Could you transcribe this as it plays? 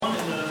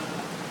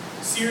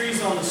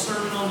series on the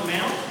Sermon on the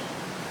Mount.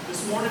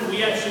 This morning,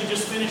 we actually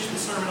just finished the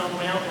Sermon on the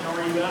Mount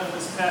in RUF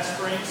this past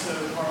spring, so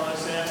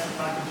Carlos asked if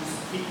I could just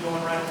keep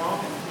going right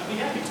along, and I'd be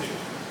happy to.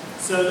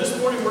 So this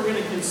morning, we're going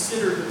to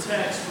consider the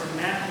text from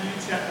Matthew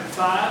chapter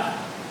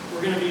 5.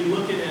 We're going to be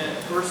looking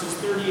at verses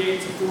 38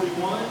 to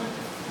 41.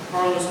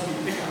 Carlos will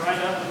be picking right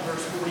up in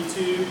verse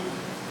 42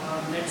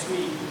 next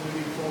week,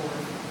 moving forward.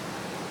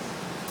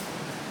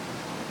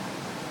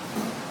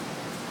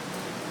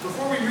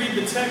 Before we read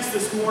the text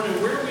this morning,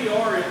 where we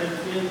are in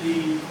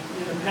the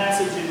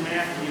passage in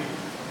Matthew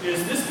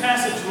is this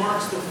passage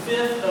marks the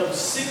fifth of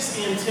 6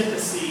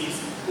 antitheses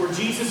where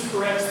Jesus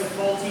corrects the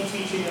faulty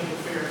teaching of the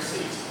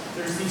Pharisees.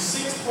 There's these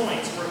 6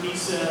 points where he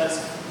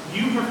says,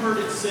 "You have heard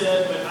it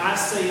said, but I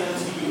say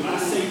unto you, I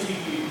say to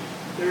you."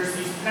 There's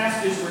these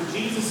passages where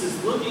Jesus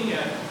is looking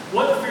at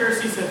what the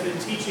Pharisees have been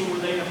teaching, where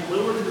they have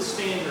lowered the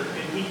standard,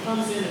 and he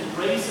comes in and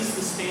raises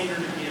the standard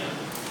again.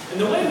 And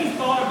the way we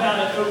thought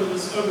about it over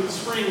the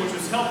spring, which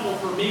was helpful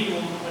for me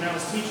when I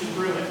was teaching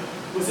through it,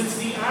 was it's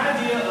the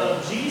idea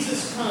of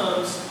Jesus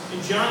comes, in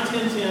John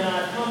 10:10,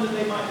 "I've come that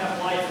they might have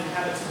life and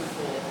have it to the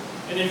full."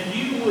 And if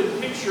you would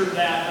picture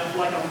that of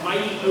like a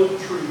mighty oak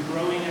tree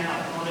growing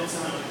out on its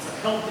own, it's a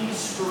healthy,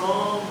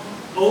 strong,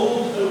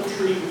 old oak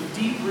tree with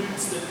deep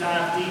roots that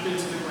dive deep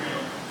into the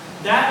ground.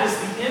 That is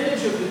the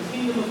image of the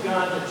kingdom of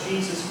God that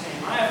Jesus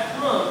came. I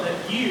have come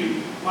that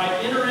you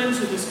might enter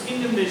into this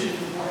kingdom vision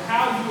for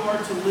how you are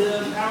to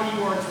live, how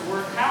you are to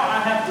work, how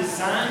I have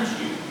designed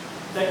you,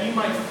 that you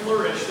might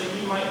flourish, that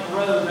you might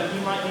grow, that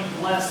you might be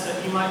blessed,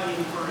 that you might be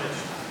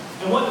encouraged.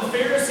 And what the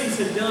Pharisees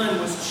had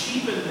done was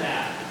cheapen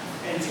that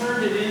and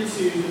turned it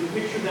into, the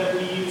picture that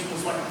we used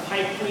was like a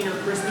pipe cleaner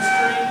Christmas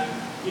tree.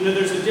 You know,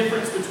 there's a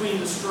difference between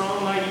the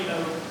strong, mighty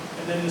oak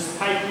and then this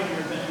pipe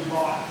cleaner that you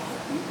bought.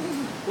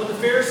 What the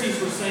Pharisees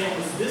were saying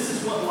was, this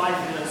is what life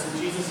is.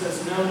 And Jesus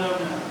says, no, no,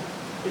 no.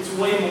 It's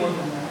way more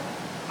than that.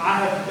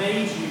 I have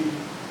made you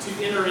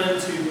to enter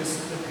into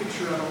the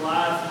picture of a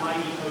live,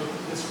 mighty oak,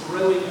 this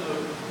growing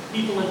oak,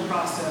 people in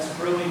process,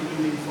 growing,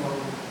 moving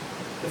forward.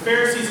 The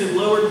Pharisees had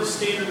lowered the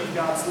standard of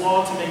God's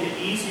law to make it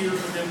easier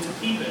for them to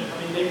keep it.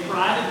 I mean, they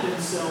prided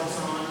themselves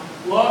on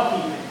law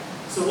keeping.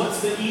 So what's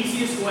the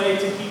easiest way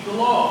to keep the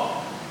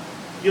law?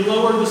 You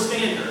lower the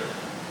standard.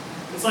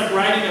 It's like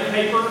writing a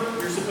paper.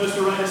 You're supposed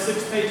to write a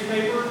 6-page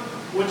paper.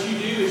 What you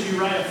do is you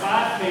write a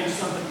 5-page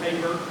something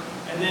paper,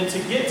 and then to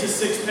get to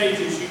 6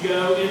 pages, you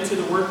go into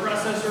the word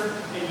processor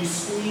and you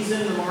squeeze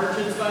in the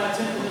margins by a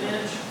 1/10 of an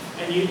inch,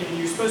 and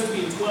you're supposed to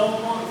be in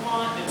 12-point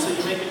font, and so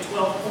you make it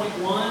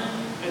 12.1,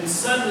 and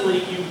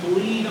suddenly you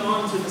bleed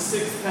onto the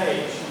 6th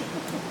page,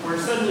 where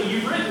suddenly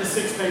you've written a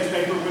 6-page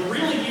paper, when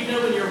really you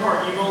know in your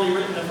heart you've only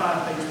written a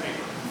 5-page paper.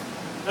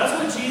 That's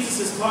what Jesus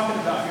is talking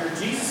about here.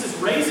 Jesus is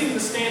raising the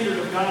standard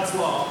of God's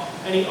law,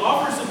 and he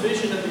offers a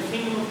vision of the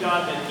kingdom of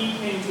God that he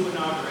came to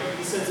inaugurate.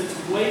 He says it's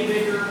way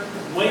bigger,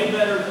 way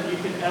better than you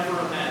can ever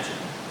imagine.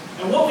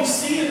 And what we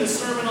see in the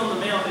Sermon on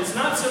the Mount is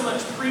not so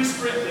much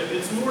prescriptive,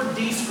 it's more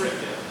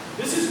descriptive.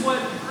 This is what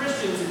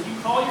Christians, if you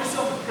call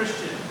yourself a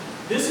Christian,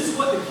 this is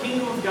what the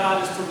kingdom of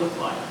God is to look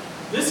like.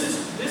 This is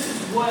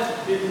what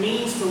it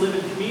means to live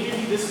in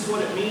community. This is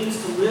what it means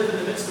to live in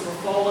the midst of a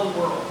fallen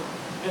world.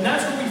 And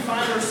that's where we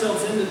find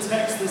ourselves in the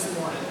text this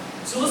morning.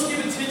 So let's give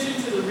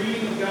attention to the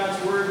reading of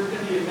God's Word. We're going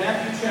to be in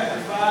Matthew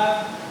chapter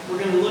 5. We're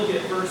going to look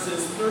at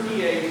verses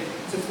 38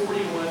 to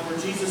 41, where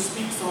Jesus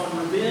speaks on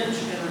revenge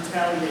and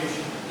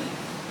retaliation.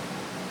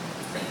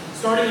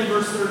 Starting in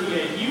verse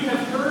 38. "You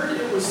have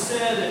heard it was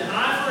said, an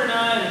eye for an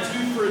eye and a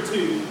tooth for a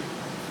tooth.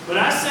 But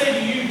I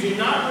say to you, do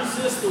not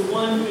resist the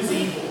one who is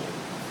evil.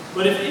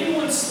 But if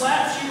anyone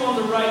slaps you on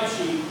the right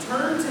cheek,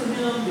 turn to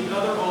him the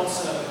other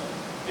also.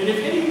 And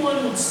if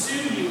anyone would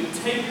sue you and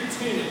take your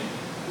tunic,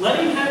 let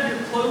him have your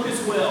cloak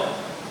as well.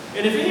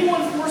 And if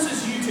anyone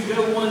forces you to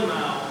go 1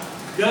 mile,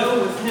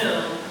 go with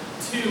him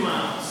 2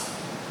 miles.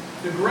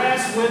 The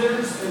grass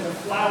withers and the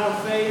flower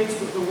fades,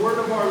 but the word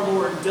of our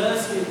Lord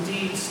does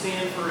indeed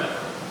stand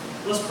forever."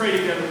 Let's pray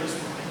together this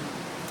morning.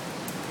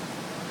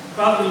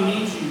 Father, we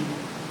need you.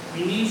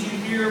 We need you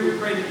here. We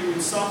pray that you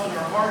would soften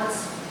our hearts.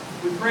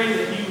 We pray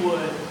that you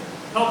would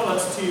help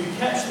us to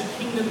catch the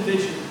kingdom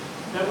vision,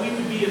 that we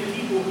would be a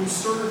people who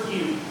serve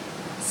you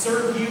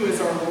as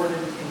our Lord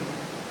and King.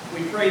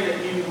 We pray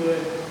that you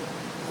would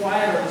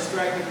quiet our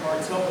distracted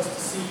hearts, help us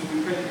to see you.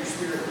 We pray that your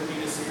Spirit would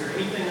lead us here.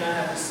 Anything I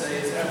have to say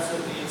is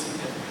absolutely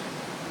insignificant.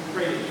 We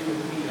pray that you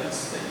would lead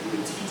us, that you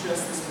would teach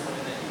us this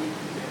morning, that you would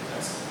convict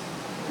us.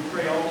 We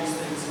pray all these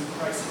things in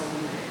Christ's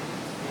holy name.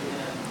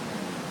 Amen.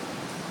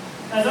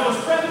 As I was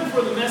prepping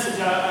for the message,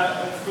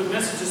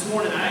 this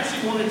morning, I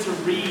actually wanted to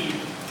read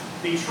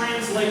the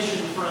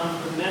translation from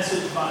the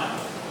Message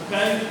Bible.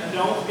 Okay? And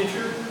don't put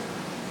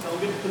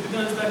the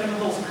guns back in the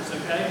holsters,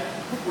 okay?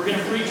 We're going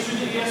to preach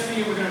through the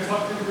ESV and we're going to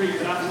talk through the Greek.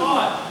 But I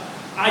thought,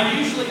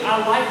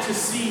 I like to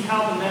see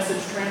how the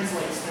Message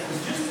translates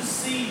things, just to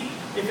see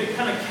if it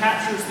kind of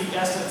captures the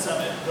essence of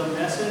it, the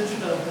message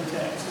of the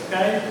text,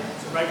 okay?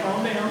 So everybody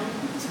calm down.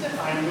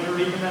 I'm going to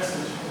read the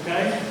message,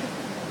 okay?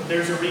 But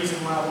there's a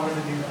reason why I wanted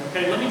to do that,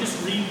 okay? Let me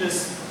just read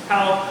this,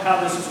 how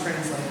this is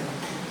translated.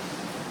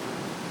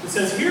 It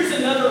says, here's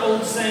another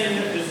old saying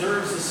that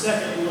deserves a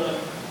second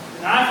look.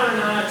 An eye for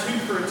an eye, a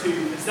tooth for a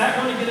tooth. Is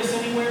that going to get us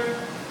anywhere?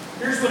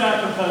 Here's what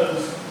I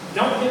propose.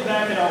 Don't hit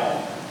back at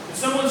all. If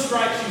someone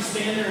strikes you,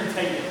 stand there and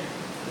take it.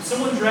 If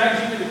someone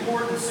drags you into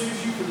court and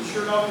sues you for the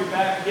shirt off your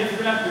back,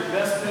 gift wrap your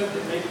best coat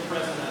and make a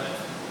present of it.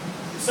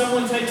 If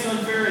someone takes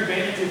unfair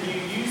advantage of you,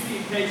 use the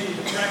occasion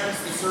to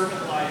practice the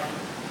servant life.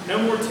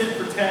 No more tit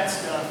for tat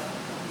stuff.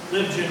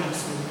 Live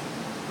generously.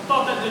 I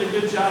thought that did a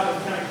good job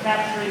of kind of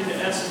capturing the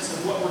essence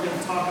of what we're going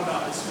to talk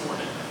about this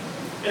morning.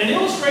 And an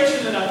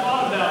illustration that I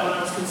thought about when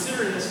I was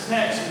considering this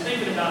text and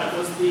thinking about it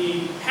was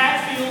the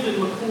Hatfield and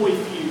McCoy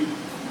feud.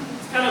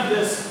 It's kind of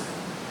this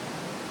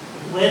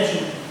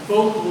legend,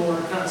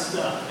 folklore kind of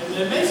stuff. And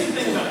the amazing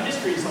thing about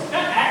history is like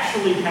that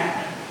actually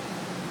happened.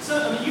 So,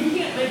 I mean, you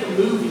can't make a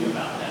movie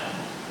about that.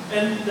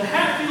 And the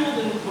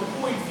Hatfield and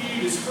McCoy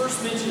feud is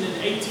first mentioned in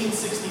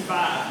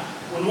 1865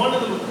 when one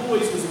of the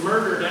McCoys was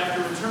murdered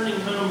after returning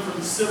home from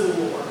the Civil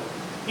War.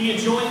 He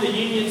had joined the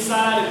Union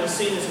side and was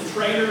seen as a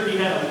traitor. He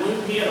had a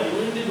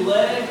wounded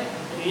leg,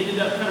 and he ended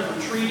up kind of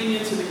retreating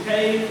into the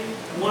cave.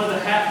 And one of the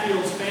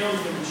Hatfields found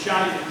him and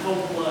shot him in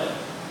cold blood.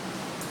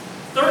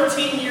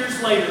 13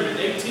 years later, in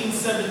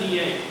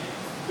 1878,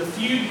 the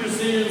feud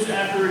resumes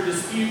after a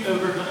dispute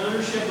over the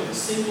ownership of a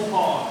single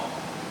hog.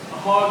 A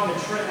hog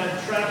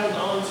had traveled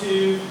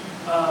onto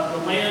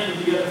the land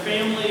of the other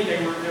family.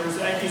 There was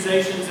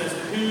accusations as to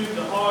who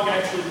the hog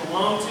actually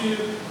belonged to,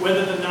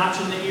 whether the notch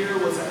in the ear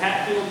was a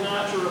Hatfield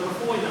notch or a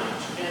McCoy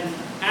notch. And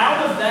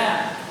out of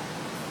that,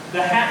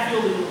 the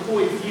Hatfield and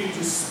McCoy feud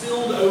just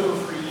spilled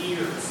over for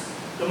years.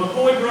 The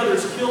McCoy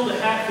brothers killed a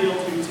Hatfield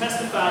who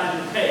testified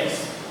in the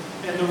case,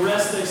 and the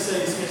rest, they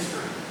say, is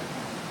history.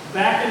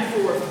 Back and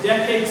forth,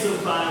 decades of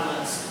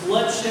violence,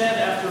 bloodshed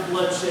after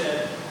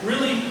bloodshed,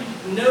 really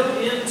no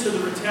end to the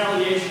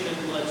retaliation and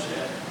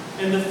bloodshed.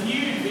 And the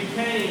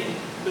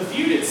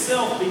feud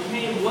itself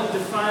became what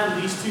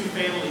defined these two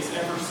families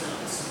ever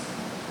since.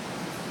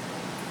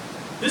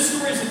 This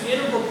story is an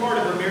integral part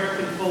of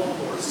American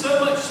folklore,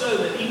 so much so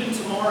that even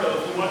tomorrow,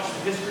 if you watch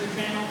the History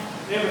Channel,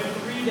 they have a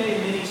 3-day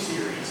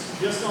mini-series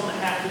just on the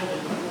Hatfield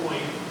and McCoy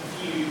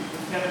feud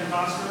with Kevin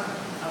Costner.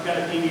 I've got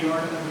a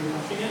DVR and I'm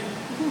watching it.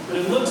 But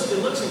it looks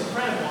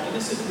incredible. And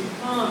this has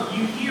become,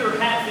 you hear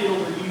Hatfield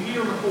or you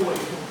hear McCoy,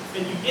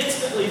 and you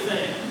instantly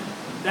think,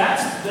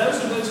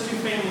 those are those two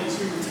families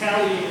who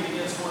retaliated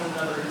against one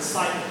another and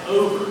cycled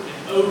over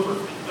and over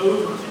and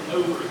over and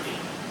over again.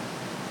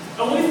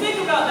 And when we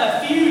think about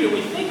that feud and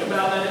we think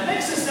about that, it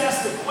makes us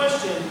ask the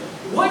question,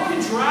 what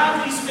could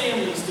drive these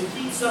families to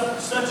keep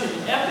such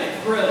an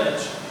epic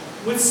grudge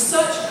with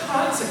such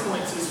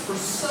consequences for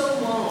so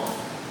long?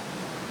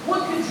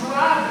 What could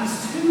drive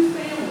these two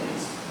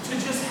families to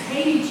just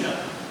hate each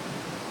other?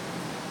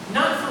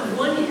 Not for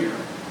 1 year,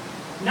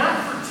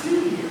 not for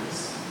 2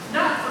 years,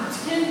 not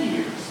for 10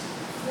 years,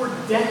 for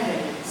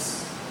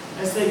decades,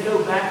 as they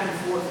go back and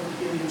forth and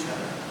kill each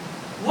other.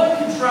 What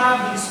could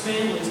drive these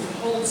families to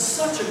hold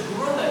such a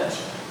grudge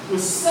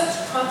with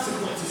such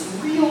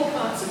consequences, real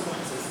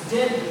consequences,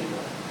 dead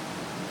people,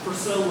 for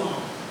so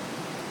long?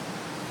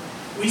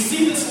 We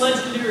see this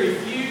legendary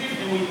feud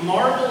and we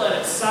marvel at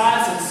its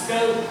size and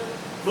scope,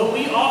 but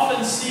we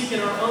often seek in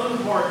our own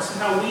hearts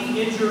how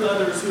we injure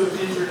others who have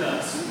injured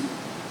us.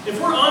 If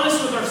we're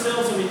honest with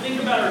ourselves and we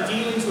think about our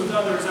dealings with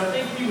others, I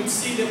think we would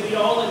see that we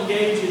all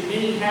engage in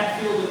many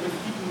Hatfield and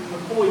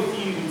McCoy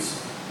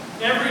feuds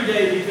every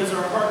day because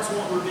our hearts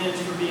want revenge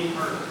for being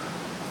hurt.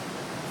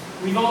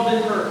 We've all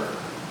been hurt.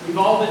 We've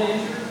all been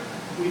injured.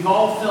 We've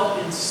all felt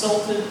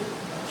insulted,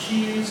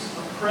 accused,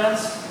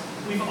 oppressed.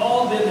 We've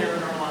all been there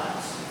in our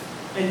lives.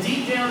 And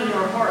deep down in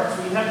our hearts,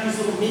 we have these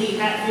little mini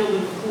Hatfield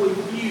and McCoy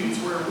feuds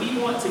where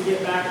we want to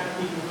get back at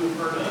the people who have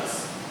hurt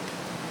us.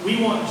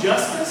 We want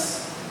justice,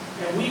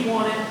 and we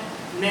want it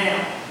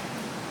now.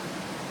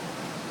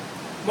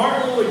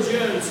 Martin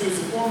Lloyd-Jones, who is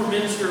a former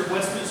minister of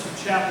Westminster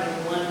Chapel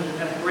in London,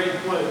 had a great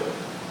quote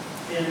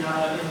in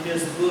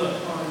his book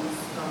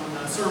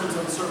on Sermons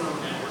on the Sermon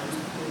Network.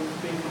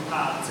 It's been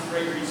compiled. It's a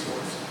great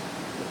resource.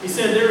 He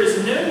said, "There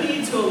is no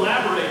need to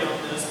elaborate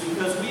on this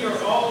because we are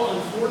all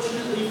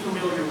unfortunately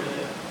familiar with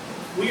it.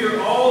 We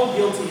are all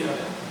guilty of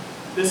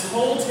it. This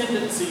whole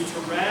tendency to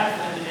wrath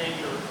and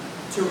anger,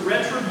 to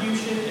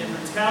retribution and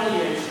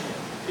retaliation,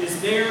 is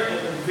there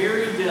at the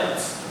very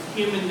depths of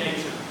human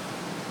nature."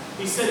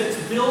 He said it's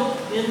built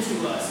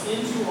into us,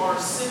 into our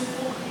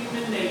sinful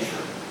human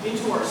nature,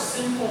 into our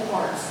sinful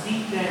hearts,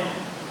 deep down.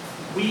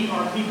 We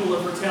are people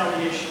of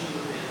retaliation and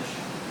revenge.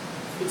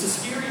 It's a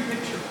scary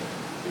picture.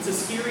 It's a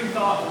scary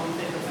thought when we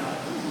think about it.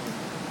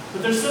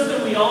 But there's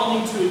something we all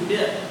need to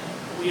admit,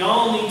 we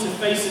all need to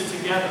face it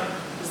together,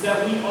 is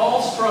that we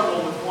all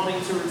struggle with wanting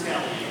to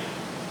retaliate.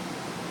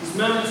 These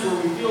moments where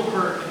we feel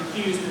hurt and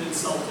accused and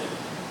insulted.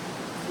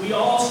 We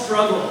all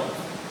struggle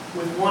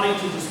with wanting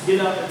to just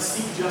get up and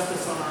seek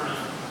justice on our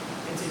own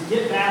and to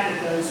get back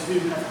at those who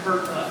have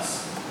hurt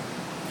us.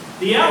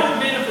 The outward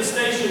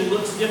manifestation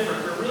looks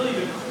different, but really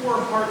the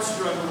core heart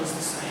struggle is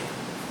the same.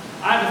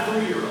 I have a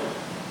 3-year-old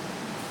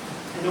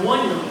and a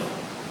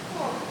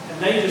 1-year-old, and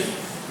they just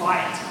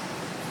fight.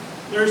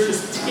 There's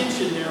just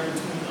tension there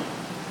between them.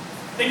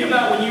 Think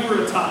about when you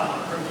were a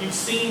toddler, or if you've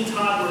seen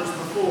toddlers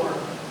before.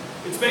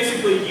 It's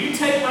basically, you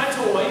take my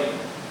toy,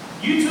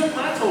 you took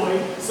my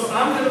toy, so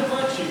I'm going to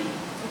punch you.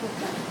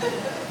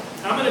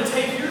 I'm going to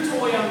take your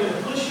toy, I'm going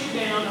to push you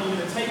down, I'm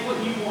going to take what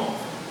you want.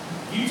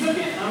 You took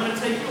it, I'm going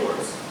to take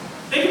yours.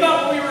 Think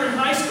about when we were in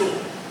high school.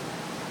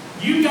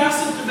 You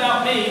gossiped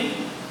about me,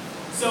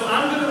 so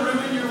I'm going to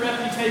ruin your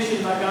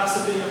reputation by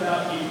gossiping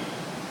about you.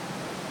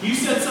 You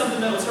said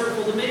something that was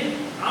hurtful to me,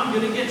 I'm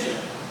going to get you.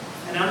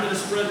 And I'm going to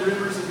spread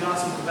rumors and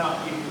gossip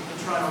about you and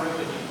try to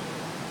ruin you.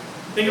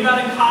 Think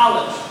about in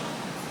college.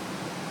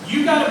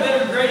 You got a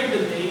better grade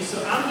than me,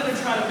 so I'm going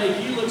to try to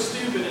make you look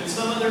stupid in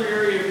some other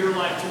area of your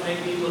life to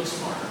make me look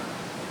smarter.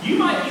 You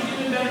might be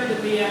doing better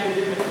than me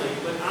academically,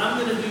 but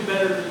I'm going to do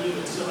better than you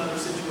in some other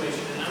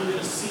situation, and I'm going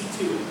to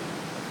see to it.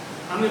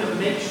 I'm going to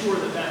make sure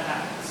that that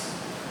happens.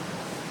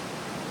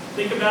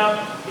 Think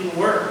about in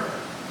work.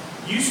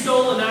 You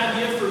stole an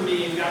idea from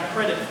me and got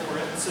credit for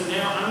it, so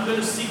now I'm going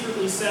to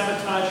secretly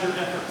sabotage your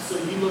efforts so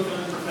you look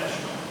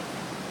unprofessional.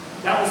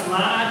 That was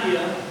my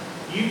idea.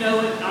 You know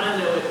it, I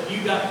know it,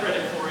 you got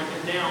credit for it,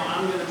 and now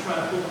I'm going to try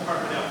to pull the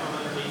carpet out from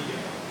underneath you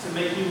to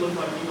make you look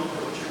like you don't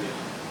know what you're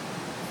doing.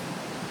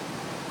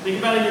 Think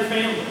about in your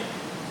family,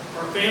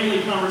 or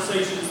family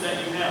conversations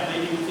that you have,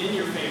 maybe within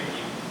your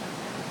family.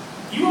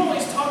 You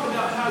always talk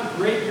about how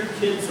great your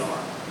kids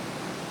are.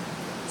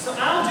 So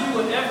I'll do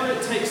whatever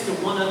it takes to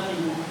one-up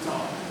you when we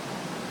talk.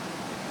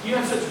 You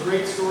have such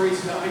great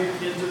stories about how your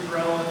kids are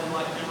growing and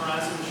like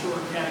memorizing the short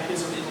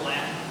catechism in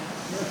Latin.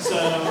 So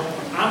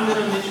I'm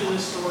going to mention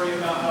this story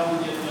about how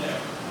we did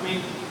whatever. I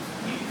mean,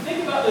 you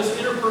think about those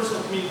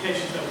interpersonal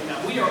communications that we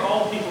have. We are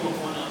all people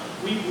of one-up.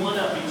 We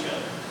one-up each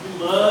other.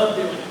 We love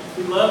doing it.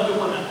 We love to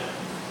one-up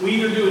it. We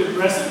either do it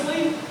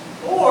aggressively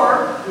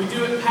or we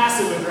do it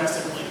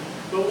passive-aggressively.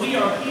 But we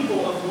are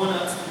people of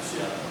one-ups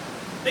each other.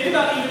 Think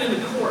about even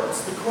in the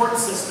courts, the court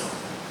system.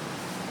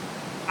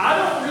 I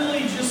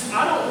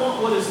don't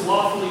want what is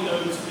lawfully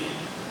owed to me.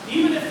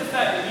 Even if the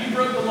fact that you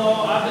broke the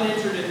law, I've been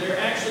injured, and there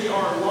actually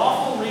are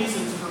lawful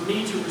reasons for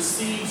me to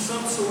receive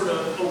some sort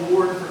of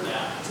award for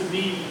that, to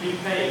be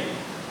repaid.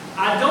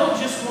 I don't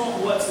just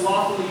want what's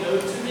lawfully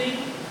owed to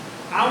me.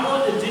 I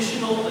want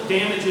additional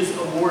damages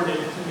awarded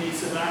to me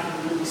so that I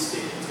can really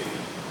stick it to you.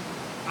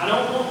 I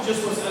don't want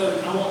just what's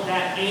owed. I want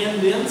that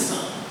and then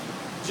some,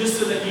 just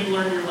so that you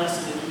learn your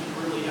lesson and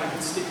I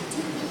can stick it to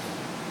you.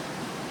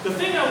 The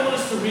thing I want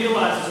us to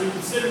realize as we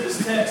consider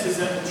this text is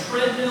that the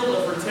treadmill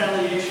of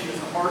retaliation is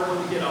a hard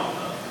one to get off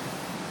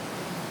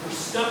of. We're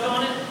stuck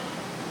on it,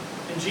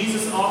 and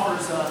Jesus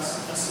offers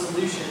us a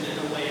solution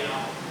and a way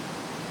out.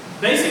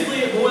 Basically,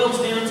 it boils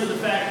down to the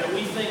fact that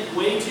we think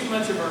way too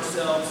much of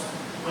ourselves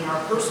when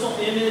our personal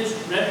image,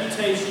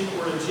 reputation,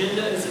 or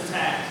agenda is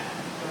attacked.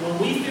 And when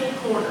we feel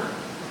cornered,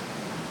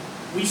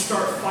 we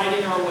start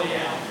fighting our way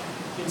out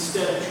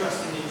instead of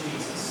trusting in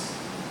Jesus.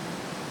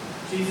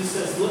 Jesus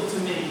says, look to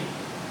me.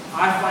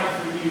 I fight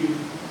for you.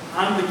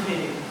 I'm the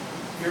king.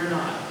 You're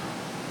not.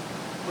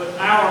 But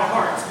our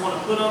hearts want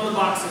to put on the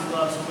boxing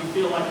gloves when we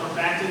feel like we're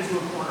backed into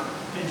a corner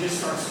and just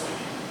start swinging.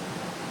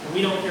 And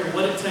we don't care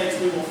what it takes.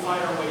 We will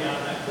fight our way out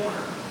of that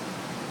corner.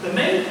 The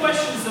main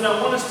questions that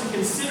I want us to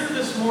consider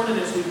this morning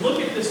as we look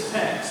at this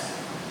text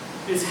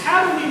is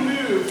how do we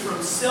move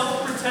from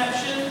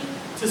self-protection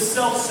to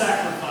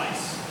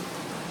self-sacrifice?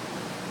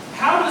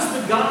 How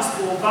does the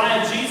gospel,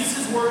 via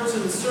Jesus' words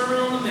in the Sermon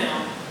on the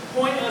Mount,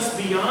 point us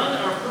beyond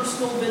our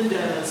personal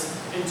vendettas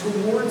and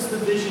towards the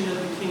vision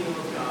of the kingdom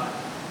of God?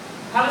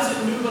 How does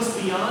it move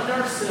us beyond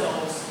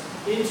ourselves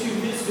into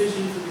His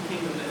vision for the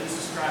kingdom that He's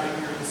describing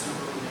here in the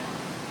Sermon on the Mount?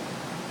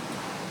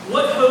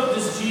 What hope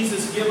does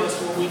Jesus give us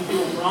when we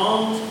feel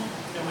wronged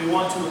and we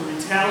want to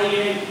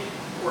retaliate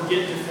or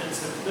get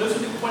defensive? Those are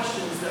the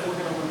questions that we're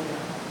going to look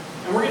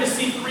at. And we're going to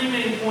see three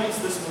main points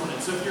this morning.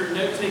 So if you're a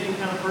note-taking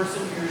kind of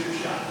person, here's your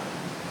shot.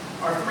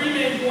 Our three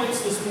main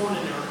points this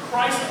morning are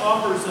Christ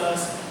offers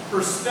us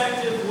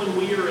perspective when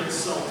we are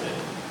insulted.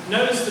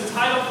 Notice the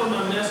title for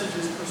my message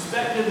is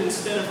Perspective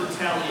Instead of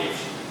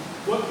Retaliation.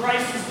 What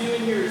Christ is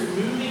doing here is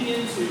moving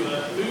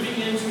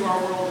into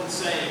our world and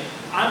saying,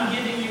 I'm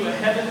giving you a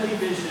heavenly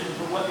vision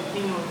for what the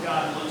kingdom of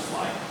God looks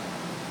like.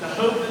 The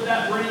hope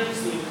that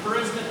brings, the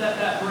encouragement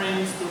that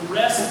brings, the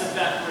rest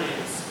that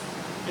brings.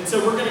 And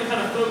so we're going to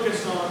kind of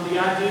focus on the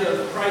idea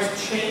of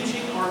Christ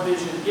changing our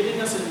vision,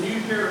 giving us a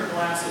new pair of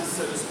glasses,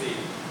 so to speak.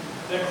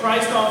 That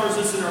Christ offers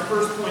us in our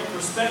first point,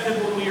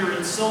 perspective when we are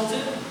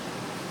insulted.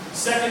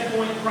 Second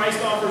point,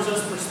 Christ offers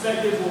us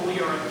perspective when we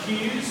are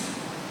accused.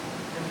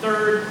 And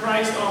third,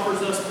 Christ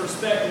offers us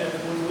perspective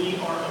when we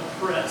are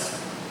oppressed.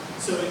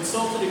 So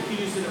insulted,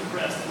 accused, and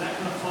oppressed. And that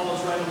kind of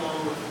follows right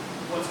along with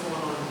what's going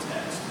on in the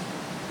text.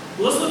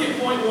 Well, let's look at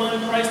point one.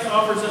 Christ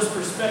offers us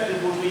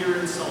perspective when we are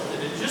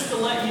insulted. And just to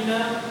let you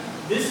know,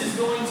 this is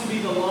going to be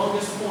the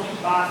longest point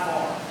by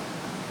far.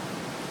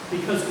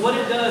 Because what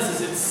it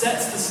does is it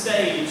sets the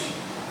stage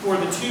for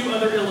the two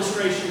other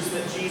illustrations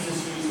that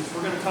Jesus uses.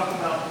 We're going to talk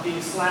about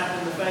being slapped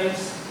in the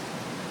face,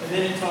 and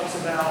then he talks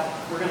about,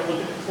 we're going to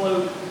look at the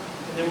cloak,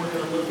 and then then we're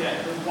going to look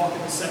at walking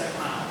the second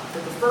mile.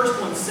 But the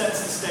first one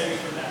sets the stage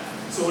for that.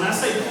 So when I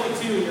say point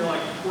 2 and you're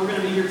like, we're going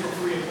to be here till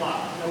 3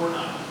 o'clock. No, we're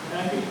not.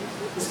 Okay?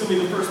 This is going to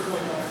be the first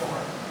point by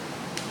far.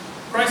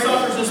 Christ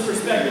offers us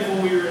perspective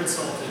when we are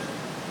insulted.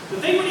 The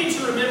thing we need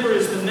to remember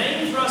is the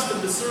main thrust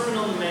of the Sermon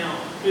on the Mount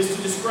is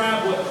to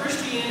describe what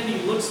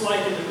Christianity looks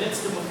like in the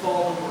midst of a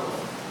fallen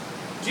world.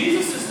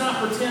 Jesus does not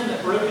pretend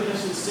that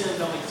brokenness and sin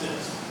don't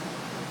exist.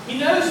 He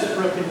knows that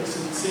brokenness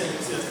and sin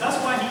exist. That's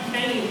why he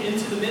came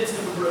into the midst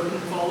of a broken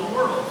and fallen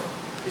world.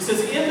 He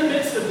says, in the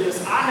midst of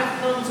this, I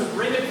have come to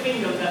bring a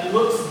kingdom that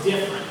looks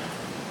different.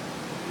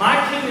 My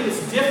kingdom is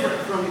different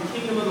from the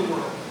kingdom of the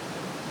world.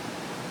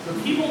 The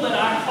people that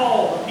I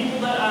call, the people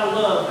that I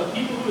love, the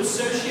people who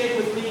associate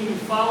with me, who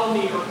follow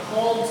me, are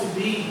called to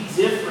be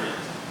different.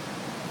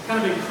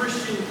 Kind of a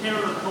Christian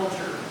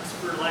counterculture,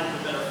 for lack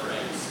of a better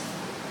phrase.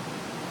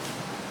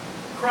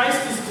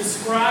 Christ is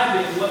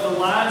describing what the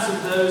lives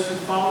of those who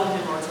follow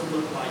him are to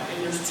look like.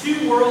 And there's two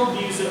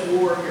worldviews at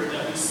war here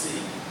that we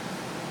see.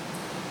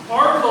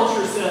 Our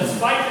culture says,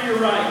 fight for your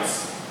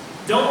rights.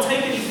 Don't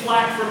take any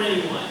flack from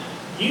anyone.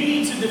 You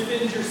need to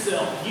defend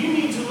yourself. You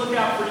need to look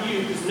out for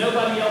you because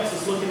nobody else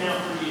is looking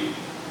out for you.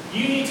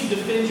 You need to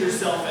defend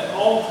yourself at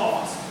all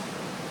costs.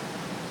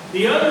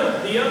 The other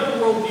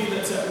worldview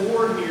that's at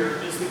war here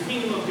is the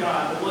kingdom of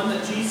God, the one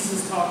that Jesus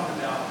is talking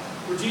about,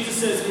 where Jesus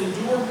says,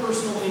 endure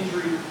personal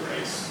injury with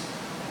grace.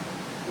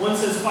 One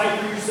says, fight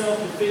for yourself,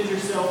 defend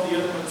yourself.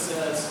 The other one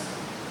says,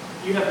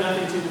 you have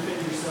nothing to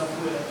defend yourself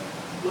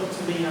with. Look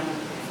to me, I'm the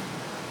king.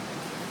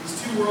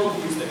 These two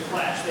worldviews that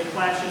clash. They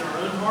clash in our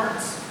own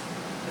hearts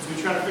as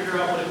we try to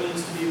figure out what it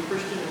means to be a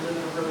Christian and live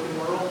in a broken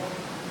world.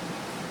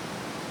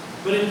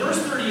 But in verse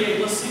 38,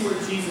 let's see where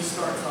Jesus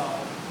starts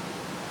off.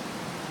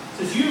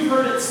 It says, you've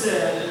heard it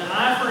said, an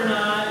eye for an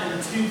eye and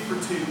a tooth for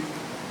tooth.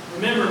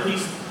 Remember,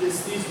 he's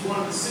one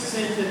of the 6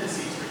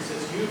 antitheses where he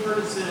says, you have heard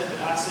it said,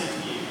 but I say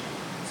to you.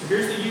 So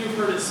here's the you have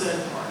heard it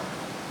said part.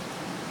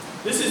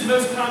 This is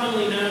most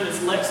commonly known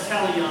as lex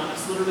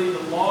talionis, literally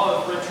the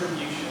law of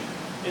retribution.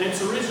 And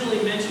it's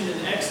originally mentioned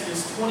in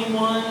Exodus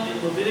 21,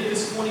 in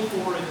Leviticus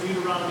 24, and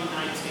Deuteronomy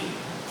 19.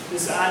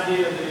 This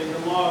idea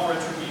of the law of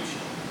retribution.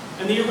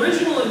 And the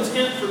original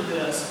intent for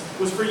this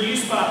was for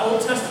use by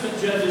Old Testament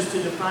judges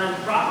to define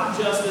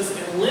proper justice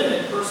and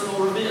limit personal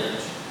revenge.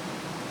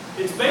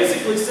 It's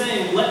basically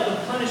saying, let the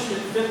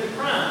punishment fit the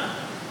crime.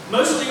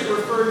 Mostly it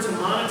referred to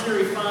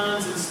monetary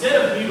fines instead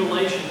of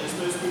mutilation, as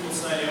most people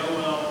say, oh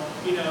well,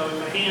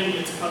 if a hand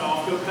gets cut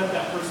off, go cut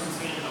that person's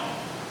hand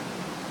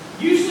off.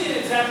 Usually in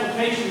its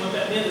application, what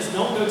that meant is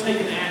don't go take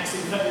an axe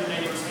and cut your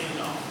neighbor's hand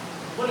off.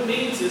 What it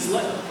means is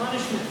let the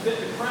punishment fit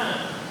the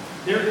crime.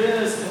 There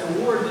is an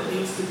award that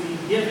needs to be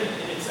given,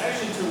 and it's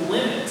actually to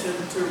limit,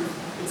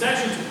 it's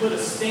actually to put a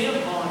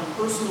stamp on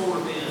personal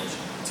revenge,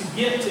 to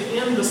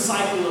end the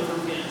cycle of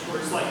revenge, where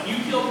it's like, you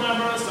killed my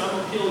brother, so I'm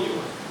going to kill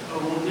yours. Oh,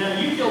 well, now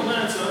you killed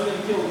mine, so I'm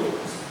going to kill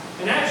yours.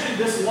 And actually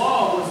this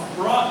law was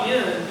brought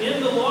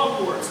in the law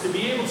courts to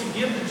be able to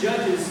give the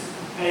judges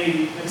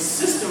a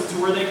system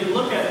to where they can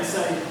look at it and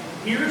say,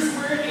 here's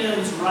where it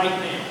ends right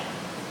now.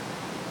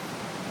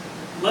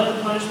 Let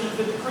the punishment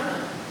fit the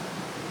crime.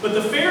 But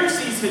the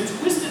Pharisees had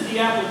twisted the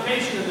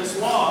application of this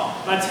law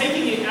by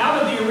taking it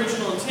out of the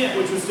original intent,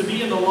 which was to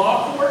be in the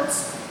law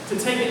courts, to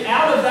take it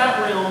out of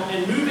that realm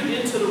and move it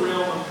into the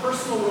realm of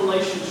personal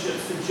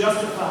relationships to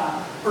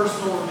justify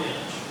personal revenge.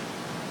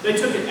 They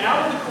took it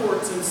out of the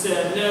courts and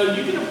said, no,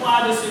 you can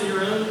apply this in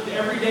your own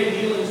everyday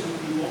dealings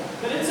with people,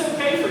 but it's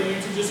okay for you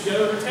to just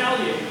go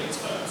retaliate against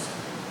folks.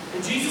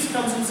 And Jesus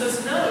comes and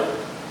says, no,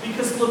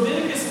 because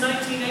Leviticus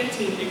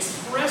 19:18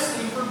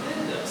 expressly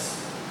forbid this.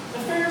 The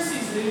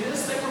Pharisees knew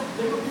this. They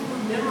were people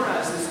who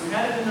memorized this, who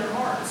had it in their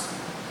hearts.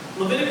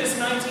 Leviticus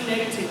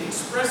 19:18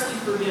 expressly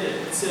forbid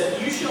it. It said,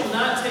 you shall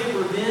not take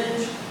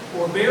revenge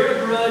or bear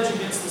a grudge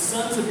against the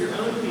sons of your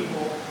own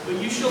people, but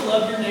you shall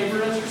love your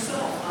neighbor as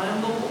yourself. I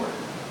am the Lord.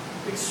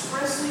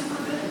 Expressly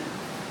forbidden.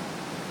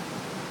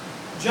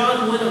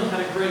 John Wenham had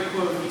a great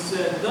quote. He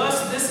said,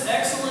 thus this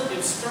excellent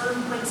and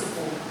stern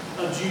principle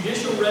of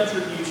judicial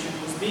retribution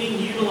was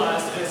being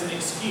utilized as an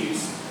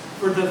excuse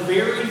for the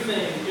very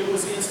thing it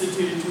was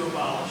instituted to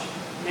abolish,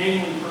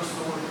 namely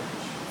personal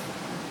revenge.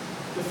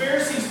 The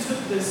Pharisees took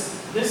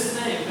this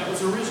thing that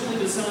was originally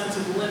designed to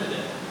limit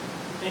it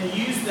and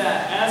used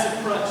that as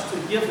a crutch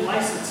to give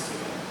license to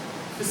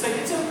it. To say,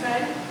 it's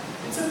okay.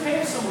 It's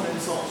okay if someone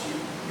insults you.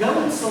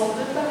 Go insult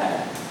them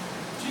back.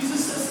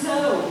 Jesus says,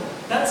 no,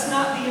 that's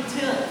not the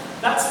intent.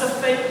 That's the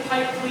fake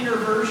pipe cleaner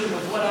version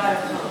of what I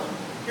have come.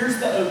 Here's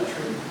the oak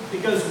tree.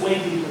 It goes way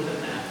deeper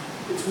than that.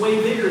 It's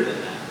way bigger than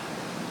that.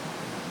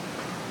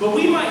 But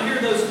we might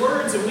hear those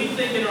words and we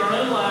think in our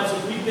own lives,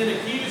 if we've been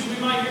accused, we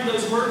might hear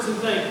those words and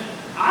think,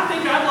 I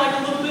think I'd like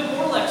a little bit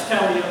more lex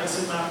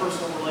talionis in my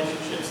personal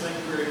relationships, thank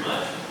you very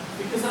much,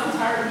 because I'm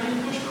tired of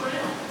being pushed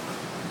around.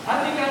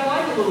 I think I'd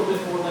like a little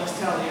bit more lex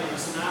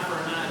talionis, an eye for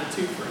an eye and a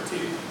tooth for a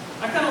tooth.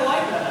 I kind of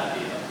like that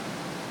idea.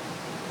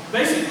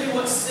 Basically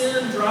what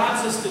sin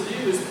drives us to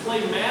do is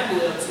play Mad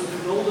Libs with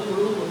the golden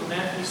rule of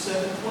Matthew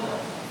 7:12.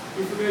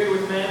 You're familiar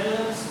with Mad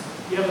Libs?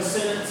 You have a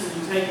sentence and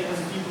you take it, has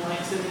a few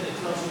blanks in it, it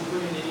tells you to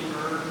put in any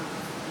verb.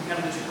 You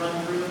kind of just run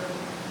through it.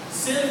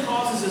 Sin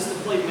causes us to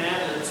play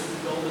Madden to the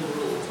golden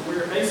rule, to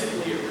where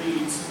basically it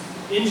reads,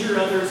 injure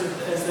others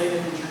as they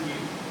have injured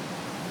you.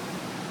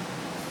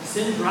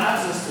 Sin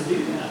drives us to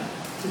do that,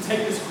 to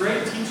take this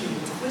great teaching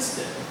and twist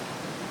it.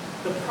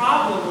 The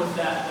problem with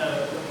that,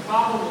 though, the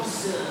problem with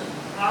sin,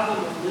 the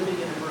problem with living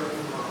in a broken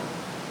world,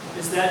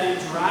 is that it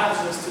drives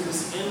us to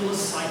this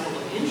endless cycle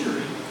of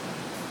injury.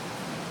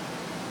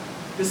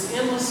 This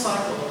endless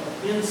cycle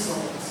of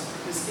insults,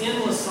 this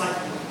endless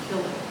cycle of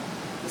killing,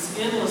 this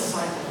endless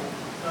cycle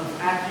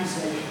of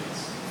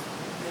accusations.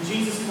 And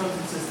Jesus comes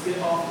and says, get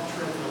off the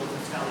treadmill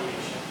of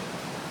retaliation.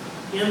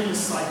 End the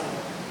cycle.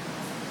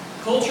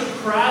 Culture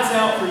cries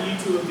out for you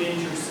to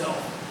avenge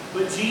yourself.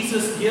 But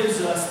Jesus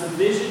gives us the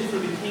vision for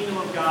the kingdom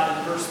of God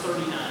in verse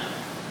 39.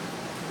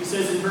 He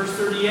says in verse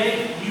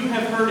 38, you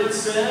have heard it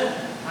said,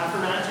 eye for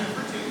an eye, tooth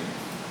for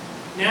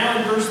tooth. Now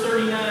in verse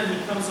 39,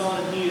 he comes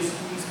on and he's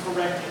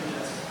correcting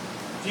this.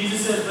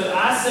 Jesus says, but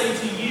I say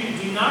to you,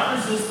 do not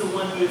resist the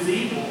one who is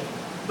evil.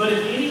 But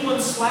if anyone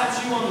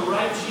slaps you on the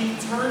right cheek,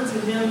 turn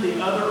to him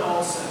the other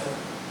also.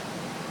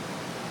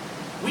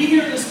 We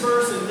hear this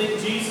verse and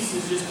think Jesus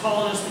is just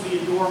calling us to be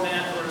a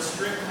doormat or a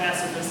strict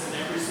pacifist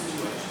in every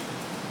situation.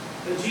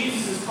 But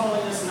Jesus is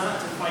calling us not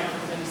to fight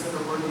for things that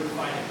are worthy of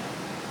fighting.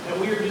 That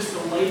we are just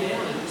to lay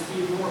down and just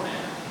be a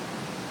doormat.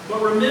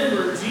 But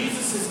remember,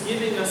 Jesus is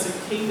giving us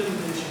a kingdom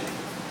vision.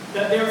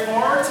 That there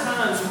are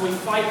times when we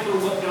fight for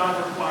what God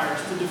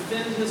requires, to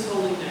defend His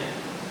holy name.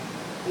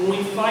 When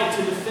we fight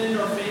to defend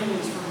our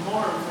families from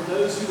harm, for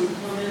those who would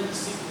come in to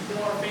seek to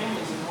kill our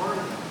families and harm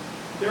them.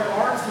 There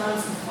are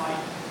times to fight.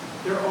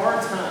 There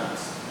are times.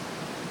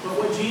 But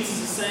what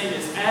Jesus is saying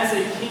is, as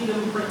a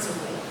kingdom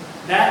principle,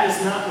 that is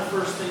not the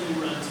first thing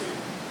you run to.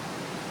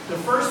 The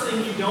first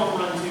thing you don't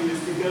run to is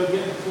to go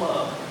get a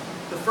club.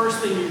 The first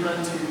thing you run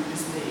to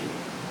is me.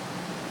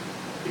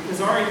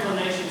 Because our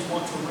inclinations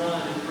want to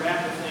run and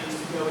grab the things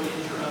to go and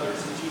injure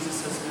others. And Jesus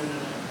says, no, no,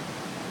 no.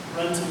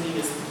 Run to me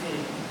as the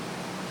King.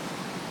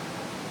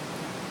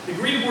 The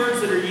Greek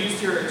words that are used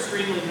here are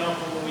extremely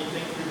helpful when we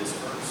think through this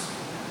verse.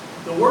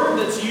 The word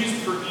that's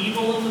used for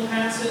evil in the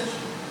passage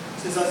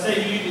says, I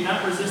say to you, do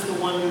not resist the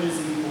one who is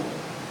evil.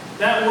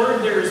 That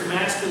word there is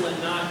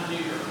masculine, not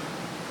neuter.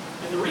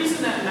 And the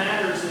reason that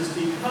matters is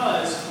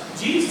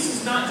because Jesus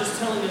is not just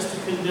telling us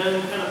to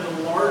condone kind of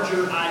the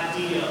larger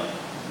idea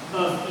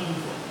of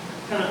evil,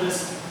 kind of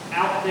this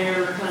out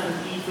there kind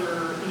of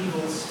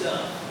evil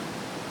stuff.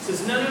 He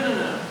says, no, no, no,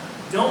 no.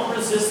 Don't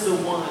resist the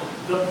one,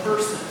 the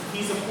person.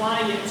 He's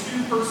applying it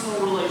to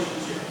personal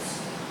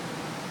relationships.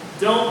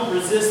 Don't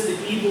resist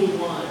the evil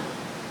one.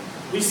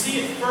 We see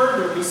it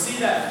further. We see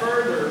that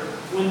further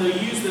when they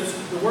use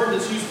the word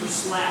that's used for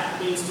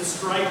slap means to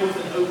strike with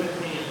an open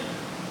hand.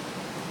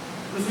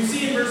 As we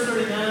see in verse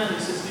 39,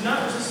 it says, do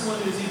not resist the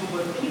one who is evil,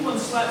 but if anyone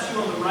slaps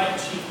you on the right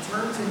cheek,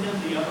 turn to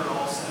him the other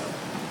also.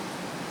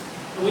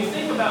 And we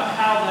think about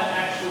how that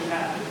actually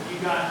happened. You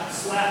got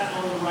slapped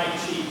on the right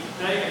cheek.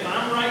 Now, if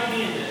I'm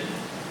right-handed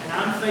and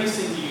I'm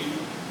facing you,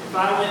 if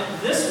I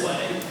went this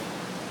way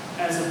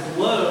as a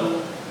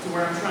blow to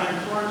where I'm trying to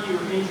harm you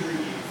or injure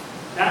you,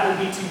 that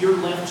would be to your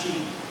left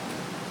cheek.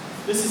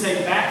 This is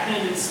a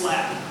backhanded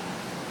slap.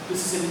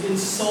 This is an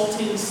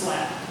insulting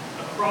slap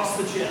across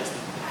the chest.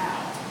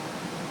 Pow.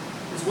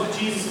 Is what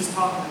Jesus is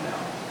talking about.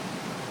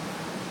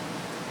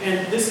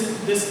 And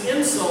this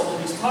insult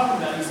that he's talking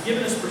about, he's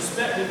giving us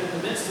perspective in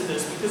the midst of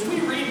this. Because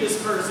we read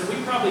this verse and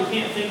we probably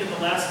can't think of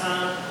the last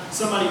time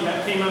somebody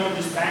came up and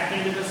just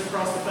backhanded us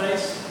across the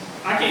face.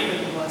 I can't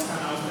think of the last time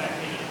I was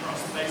backhanded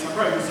across the face. I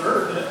probably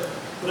deserved it.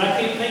 But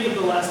I can't think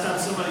of the last time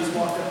somebody's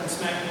walked up and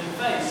smacked me in the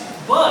face.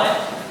 But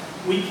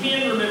we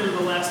can remember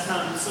the last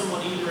time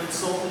someone either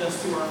insulted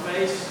us to our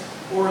face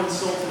or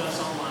insulted us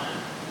online.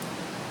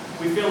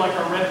 We feel like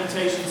our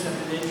reputations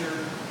have been injured.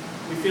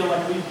 We feel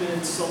like we've been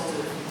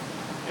insulted.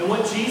 And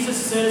what Jesus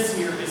says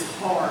here is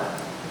hard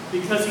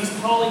because he's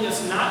calling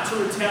us not to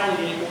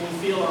retaliate when we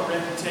feel our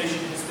reputation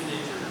has been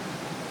injured.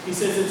 He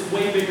says it's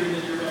way bigger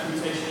than your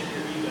reputation and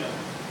your ego.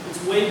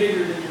 It's way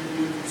bigger than your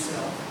view of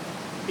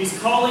yourself. He's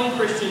calling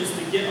Christians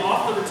to get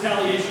off the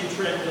retaliation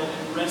treadmill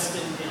and rest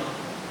in Him.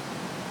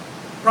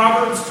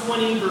 Proverbs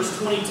 20, verse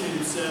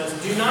 22 says,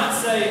 do not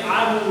say,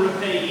 I will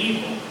repay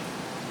evil.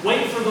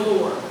 Wait for the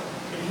Lord,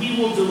 and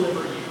He will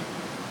deliver you.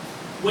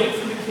 Wait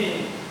for the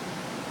King.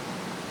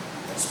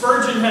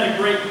 Spurgeon had a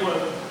great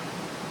quote.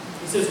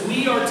 He says,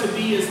 we are to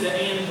be as the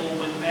anvil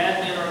when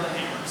bad men are the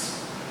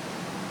hammers.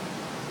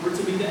 We're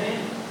to be the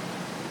anvil,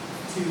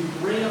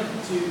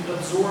 to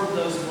absorb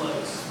those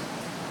blows.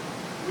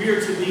 We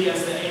are to be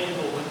as the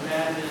anvil when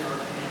bad men are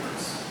the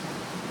hammers.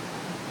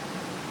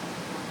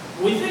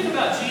 When we think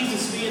about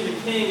Jesus being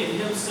the King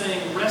and Him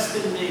saying, rest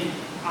in me,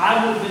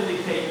 I will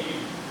vindicate you,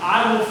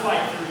 I will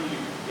fight for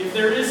you. If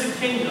there is a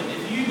kingdom,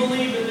 if you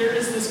believe that there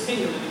is this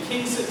kingdom and the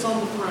King sits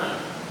on the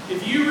throne,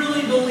 if you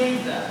really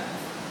believe that,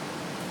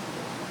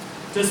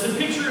 does the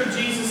picture of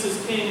Jesus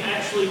as King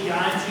actually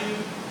guide you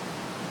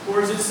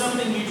Or is it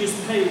something you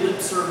just pay lip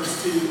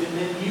service to and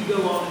then you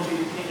go on and be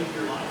the king of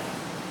your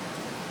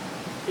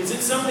life? Is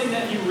it something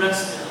that you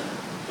rest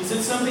in? Is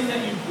it something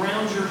that you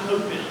ground your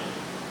hope in?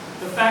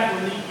 The fact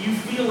when you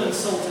feel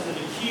insulted and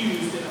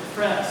accused and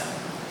oppressed,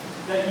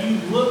 that you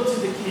look to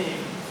the king.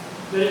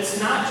 That it's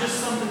not just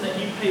something that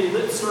you pay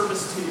lip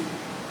service to,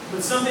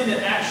 but something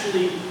that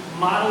actually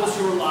models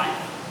your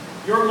life.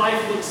 Your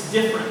life looks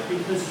different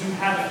because you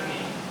have a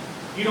king.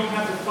 You don't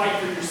have to fight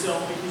for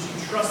yourself because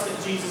you trust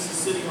that Jesus is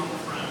sitting on the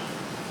throne.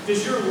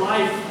 Does your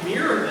life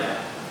mirror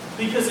that?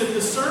 Because if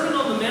the Sermon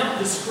on the Mount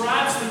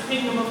describes the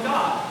kingdom of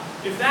God,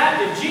 if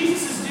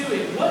Jesus is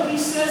doing what he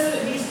says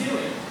that he's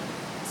doing,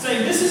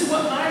 saying this is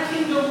what my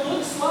kingdom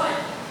looks like.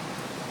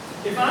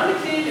 If I'm the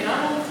king and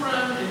I'm on the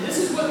throne and this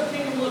is what the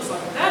kingdom looks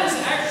like, if that is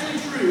actually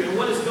true and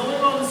what is going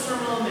on in the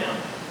Sermon on the Mount,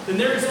 then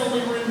there is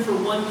only room for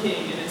one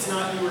king and it's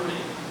not you or me.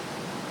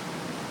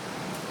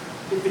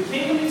 If the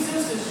kingdom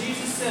exists as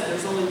Jesus said,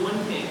 there's only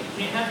one king. You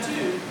can't have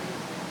two.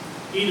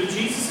 Either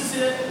Jesus is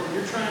it or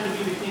you're trying to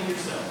be the king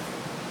yourself.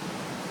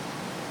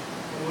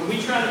 And when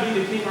we try to be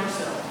the king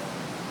ourselves,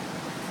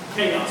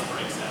 chaos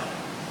breaks out.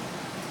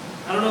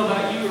 I don't know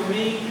about you or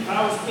me. If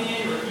I was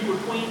king or if you were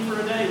queen for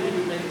a day, we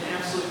would make an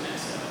absolute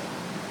mess of it.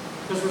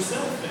 Because we're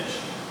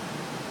selfish.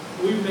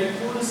 We would make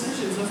poor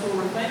decisions. That's why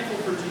we're thankful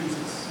for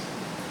Jesus.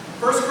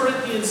 1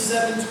 Corinthians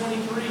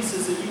 7:23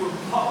 says that you were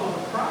bought with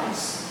a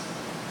price.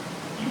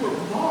 You were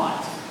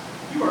bought.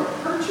 You are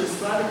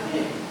purchased by the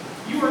king.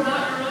 You are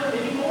not your own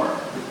anymore.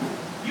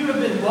 You have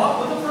been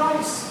bought with a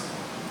price.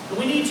 And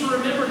we need to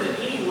remember that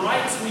any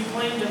rights we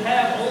claim to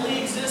have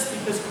only exist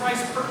because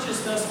Christ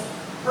purchased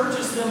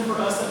them for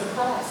us at the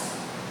cross.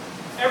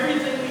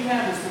 Everything we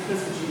have is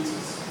because of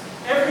Jesus.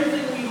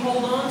 Everything we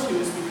hold on to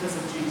is because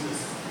of Jesus.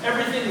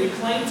 Everything we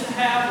claim to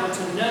have or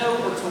to know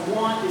or to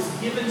want is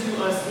given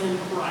to us in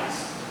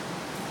Christ.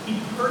 He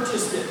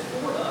purchased it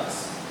for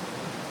us.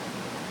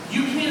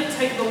 You can't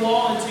take the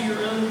law into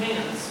your own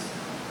hands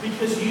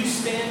because you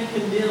stand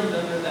condemned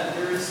under that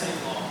very same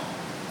law.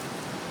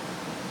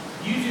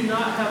 You do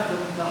not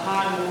have the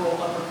high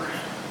moral upper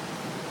ground.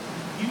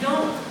 You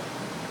don't.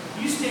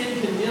 You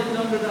stand condemned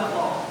under that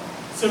law.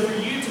 So for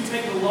you to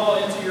take the law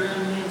into your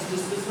own hands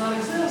just does not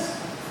exist.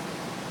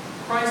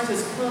 Christ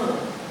has come.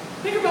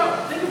 Think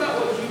about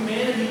what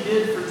humanity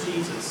did for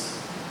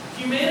Jesus.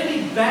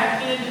 Humanity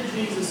backhanded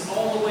Jesus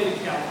all the way to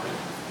Calvary.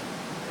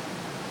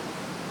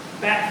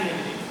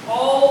 Backhanded him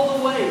all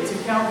the way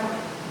to Calvary.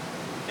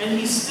 And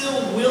he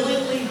still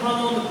willingly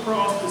hung on the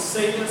cross to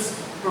save us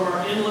from our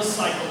endless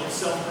cycle of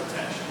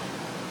self-protection.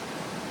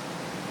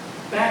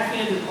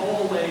 Backhanded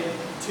all the way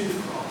to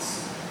the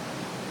cross.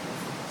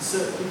 So,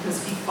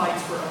 because he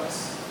fights for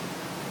us.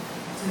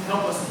 To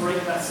help us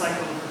break that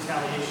cycle of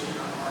retaliation in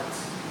our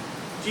hearts.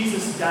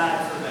 Jesus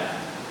died for that.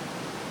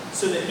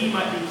 So that he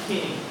might be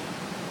king.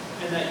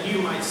 And that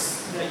you might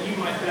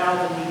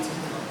bow the knee to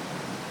him.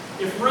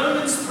 If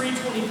Romans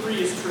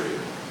 3:23 is true,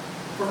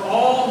 for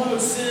all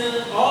have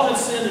sinned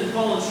and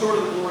fallen short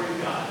of the glory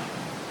of God.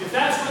 If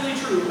that's really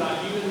true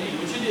about you and me,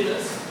 which it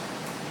is,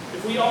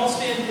 if we all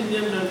stand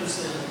condemned under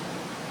sin,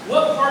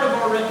 what part of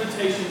our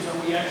reputations are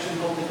we actually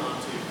holding on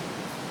to?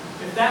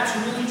 If that's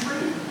really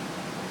true,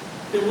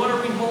 then what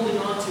are we holding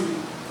on to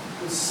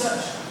with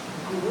such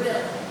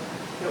grip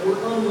that we're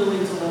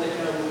unwilling to let it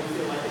go when we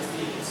feel like it's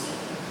being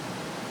insulted?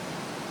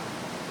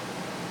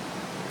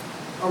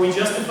 Are we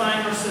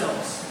justifying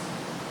ourselves?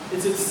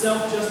 Is it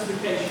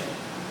self-justification?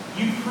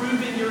 You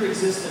proving your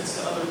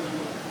existence to other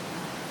people.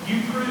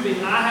 You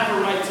proving, I have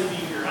a right to be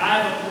here.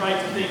 I have a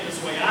right to think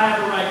this way. I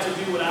have a right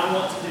to do what I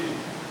want to do.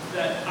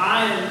 That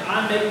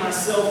I make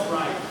myself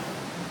right.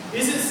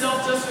 Is it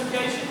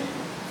self-justification?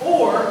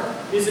 Or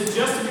is it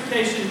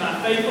justification by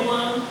faith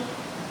alone,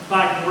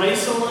 by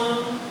grace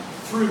alone,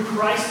 through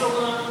Christ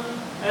alone,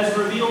 as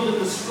revealed in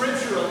the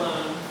Scripture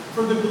alone,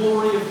 for the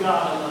glory of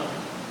God alone?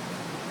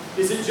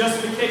 Is it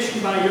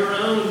justification by your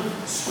own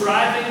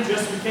striving,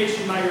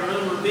 justification by your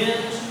own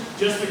revenge,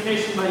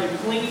 justification by you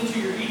clinging to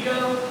your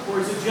ego, or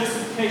is it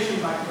justification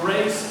by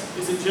grace?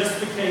 Is it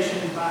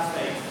justification by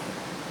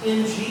faith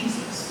in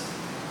Jesus?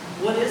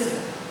 What is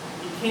it?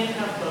 You can't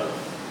have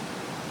both.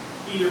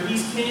 Either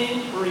he's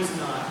king or he's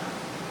not.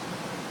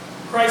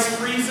 Christ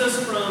frees us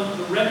from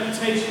the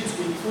reputations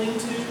we cling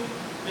to,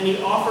 and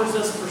he offers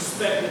us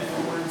perspective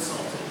when we're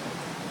insulted.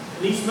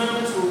 In these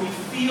moments where we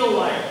feel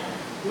like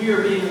we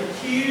are being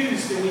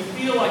accused and we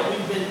feel like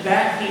we've been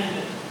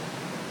backhanded,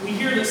 we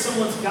hear that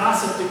someone's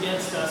gossiped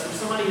against us or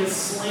somebody has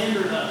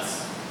slandered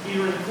us,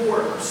 either in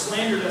court or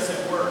slandered us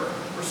at work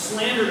or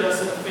slandered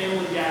us at a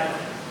family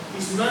gathering.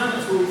 These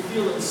moments where we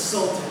feel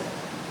insulted,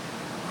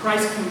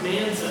 Christ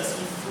commands us,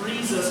 he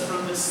frees us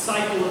from this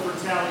cycle of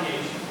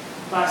retaliation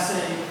by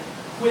saying,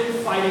 quit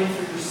fighting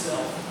for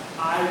yourself.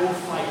 I will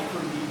fight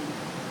for you.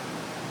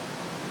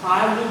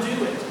 I will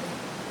do it.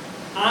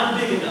 I'm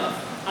big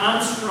enough.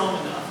 I'm strong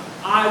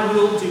enough. I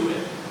will do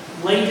it.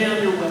 Lay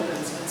down your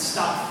weapons and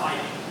stop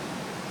fighting.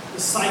 The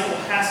cycle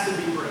has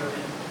to be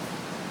broken.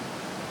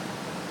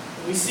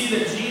 We see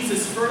that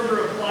Jesus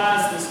further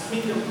applies this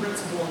kingdom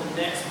principle in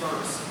the next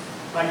verse.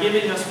 by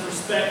giving us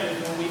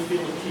perspective when we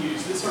feel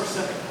accused. This is our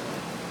second point.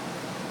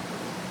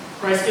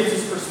 Christ gives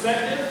us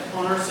perspective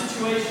on our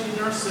situation and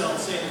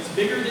ourselves, saying it's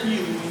bigger than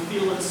you when we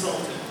feel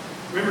insulted.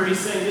 Remember, he's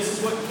saying this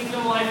is what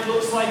kingdom life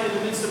looks like in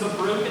the midst of a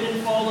broken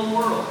and fallen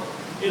world.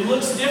 It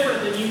looks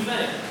different than you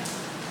think.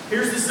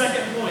 Here's the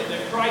second point,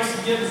 that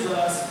Christ gives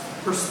us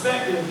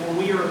perspective when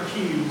we are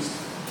accused.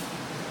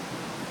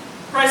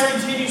 Christ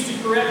continues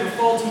to correct the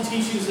faulty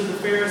teachings of the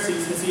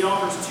Pharisees as he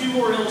offers two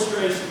more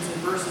illustrations in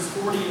verses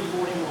 40 and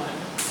 41.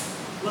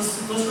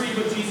 Let's read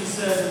what Jesus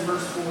says in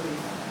verse 40.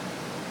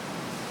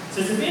 It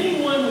says, if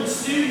anyone would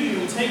sue you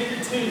and take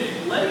your tunic,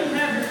 let him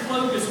have your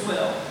cloak as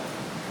well.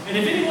 And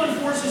if anyone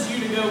forces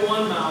you to go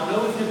 1 mile,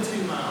 go with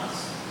him 2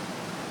 miles.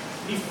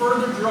 He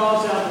further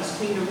draws out his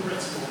kingdom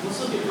principle. Let's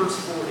look at verse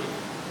 40.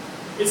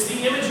 It's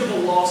the image of a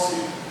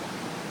lawsuit.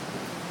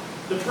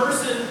 The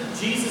person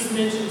Jesus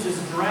mentions is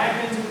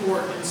dragged into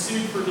court and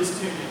sued for his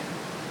tunic.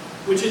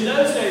 Which in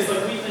those days,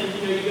 like we think,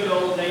 you go to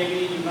Old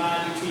Navy and you buy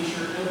a new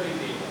t-shirt, no big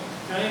deal.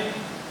 Okay?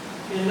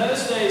 In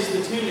those days,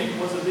 the tunic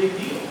was a big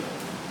deal.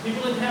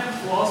 People didn't have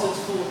closets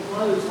full of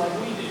clothes like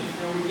we do.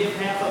 We give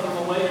half of them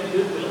away to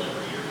Goodwill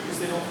every year because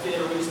they don't fit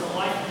or we just don't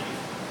like them.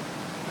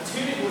 A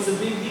tunic was a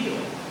big deal.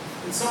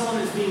 And someone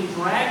is being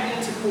dragged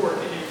into court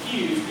and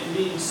accused and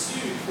being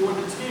sued for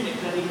the tunic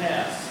that he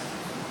has.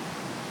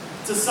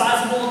 It's a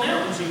sizable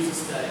amount in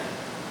Jesus' day.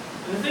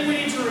 And the thing we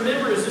need to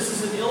remember is this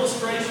is an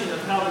illustration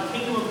of how the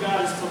kingdom of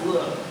God is to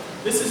look.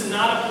 This is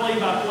not a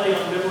play-by-play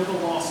on biblical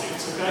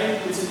lawsuits,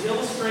 okay? It's an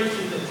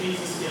illustration that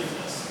Jesus gives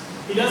us.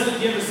 He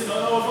doesn't give us, if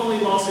only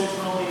lawsuits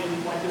were only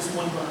in like this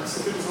one verse,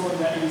 if it was only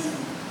that easy.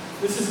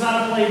 This is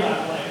not a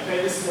play-by-play,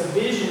 okay? This is a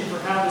vision for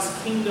how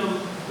this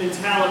kingdom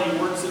mentality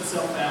works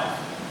itself out.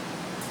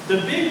 The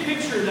big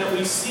picture that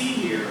we see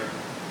here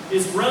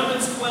is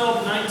Romans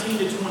 12, 19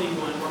 to 21,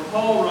 where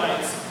Paul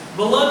writes,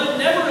 Beloved,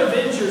 never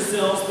avenge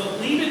yourselves, but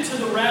leave it to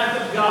the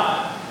wrath of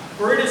God.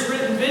 For it is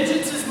written,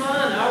 Vengeance is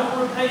mine, I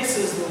will repay,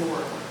 says the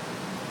Lord.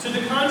 To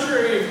the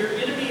contrary, if your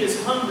enemy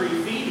is hungry,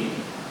 feed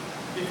him.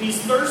 If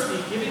he's thirsty,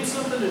 give him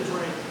something to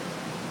drink.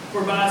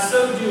 For by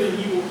so doing,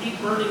 you will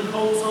heap burning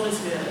coals on his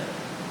head.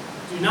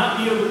 Do not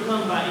be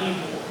overcome by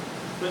evil,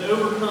 but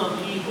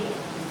overcome evil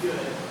with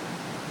good.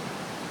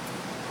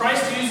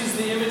 Christ uses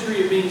the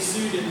imagery of being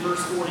sued in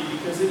verse 40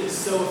 because it is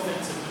so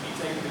offensive to be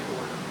taken to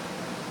court.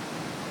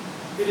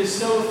 It is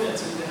so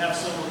offensive to have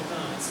someone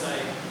come and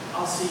say,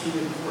 I'll see you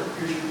in court,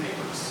 here's your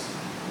papers.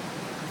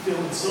 We feel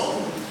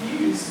insulted,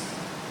 accused.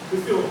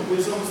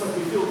 It's almost like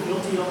we feel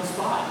guilty on the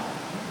spot.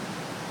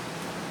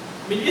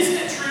 I mean, isn't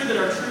it true that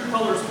our true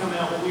colors come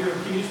out when we are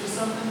accused of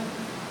something?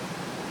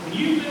 When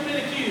you've been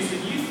accused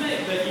and you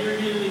think that you're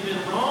usually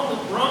been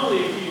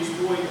wrongly accused,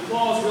 boy, the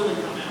claws really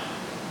come out.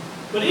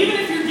 But even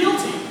if you're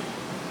guilty,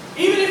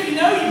 even if you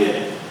know you did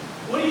it,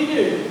 what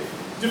do?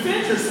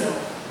 Defend yourself.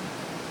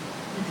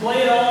 You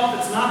play it off,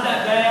 it's not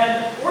that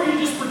bad, or you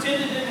just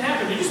pretend it didn't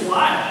happen. You just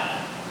lie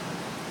about it.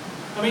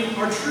 I mean,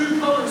 our true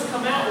colors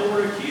come out when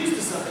we're accused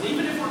of something.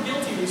 Even if we're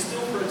guilty, we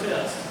still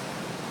protest.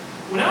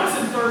 When I was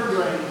in 3rd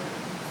grade,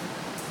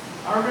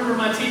 I remember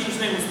my teacher's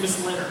name was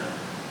Miss Leonard.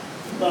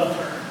 Loved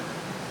her.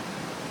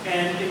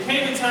 And it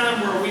came a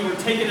time where we were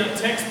taking up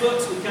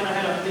textbooks. We kind of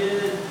had a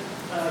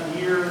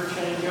mid-year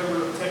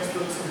changeover of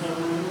textbooks in her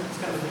room.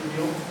 It's kind of a big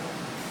deal.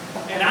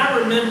 And I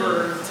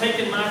remember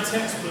taking my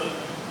textbook,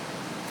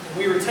 and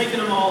we were taking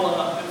them all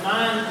up. And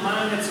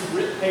mine had some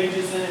ripped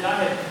pages in it.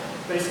 I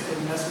had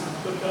basically messed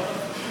my book up.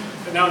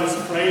 And I was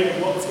afraid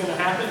of what was going to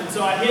happen. And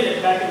so I hid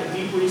it back in the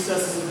deep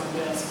recesses of my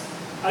desk.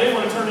 I didn't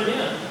want to turn it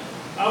in.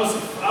 I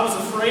was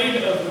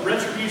afraid of the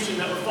retribution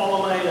that would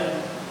follow my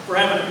head for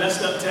having a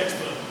messed up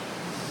textbook.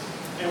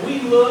 And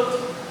we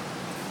looked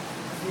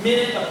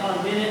minute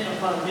upon minute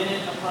upon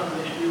minute upon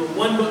minute. We were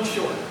one book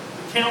short.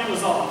 The count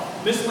was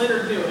off. Miss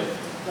Leonard knew it.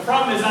 The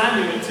problem is I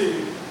knew it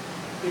too.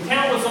 The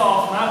count was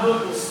off. My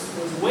book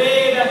was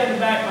way back in the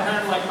back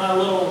behind like my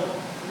little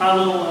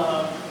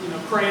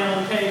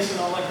crayon case and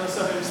all that kind of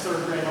stuff. It was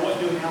 3rd grade. I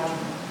wasn't doing algebra.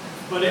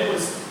 But it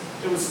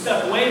was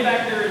stuck way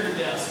back there in the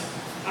desk.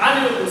 I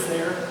knew it was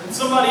there, and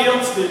somebody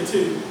else did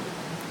too.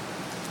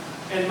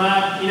 And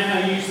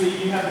how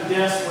usually you have a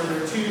desk where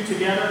there are two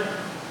together?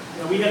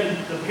 We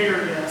had the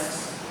pair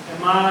desks, and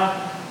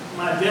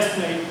my desk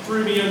mate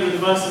threw me under the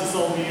bus and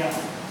sold me out.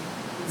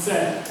 And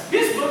said,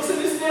 his book's in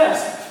his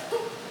desk.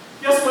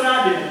 Guess what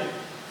I did?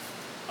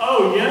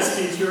 Oh, yes,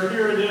 teacher,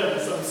 here it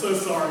is. I'm so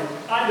sorry.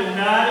 I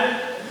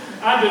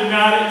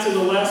denied it to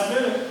the last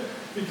minute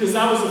because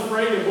I was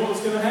afraid of what was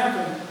going to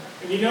happen.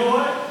 And you know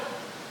what?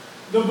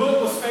 The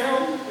book was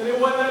found, and it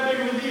wasn't that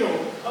big of a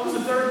deal. I was a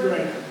 3rd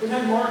grader. It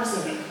had marks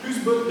in it. Whose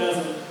book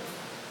doesn't?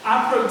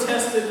 I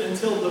protested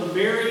until the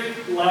very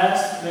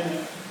last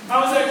minute. I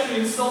was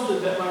actually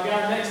insulted that my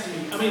guy next to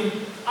me,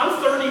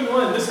 I'm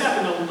 31. This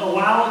happened a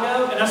while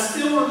ago, and I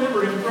still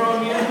remember him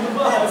throwing me under the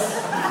bus.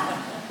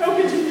 How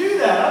could you do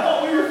that? I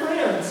thought we were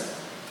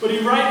friends. But he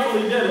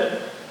rightfully did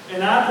it.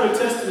 And I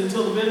protested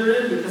until the bitter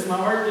end because my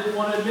heart didn't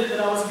want to admit that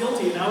I was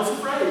guilty, and I was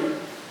afraid.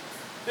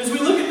 As we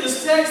look at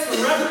this text, the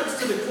reference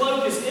to the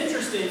cloak is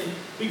interesting.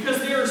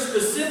 Because there are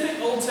specific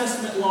Old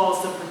Testament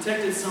laws that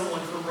protected someone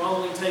from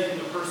wrongly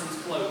taking a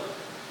person's cloak.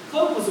 The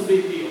cloak was a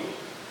big deal.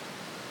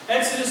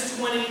 Exodus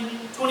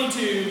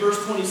 22,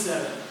 verse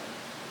 27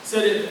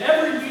 said, "If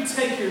ever you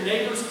take your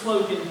neighbor's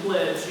cloak in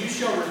pledge, you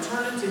shall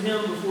return it to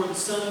him before the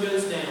sun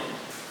goes down.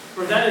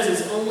 For that is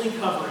his only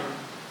covering,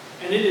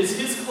 and it is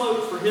his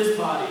cloak for his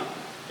body.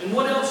 And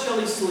what else shall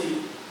he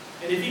sleep?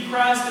 And if he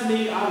cries to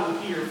me, I will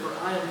hear, for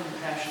I am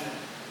compassionate."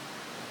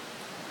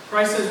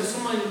 Christ says,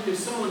 if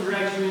someone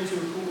drags you into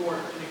a court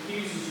and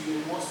accuses you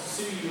and wants to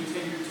sue you and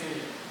take your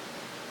tunic,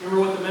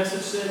 remember what the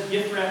message said?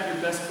 Gift wrap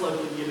your best cloak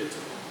and give it to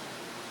them.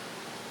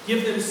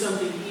 Give them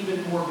something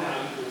even more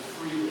valuable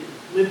freely.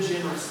 Live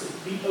generously.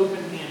 Be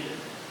open-handed.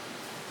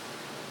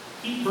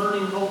 Keep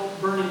burning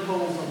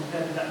coals on the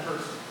head of that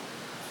person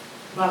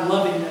by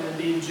loving them and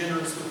being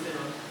generous with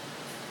them.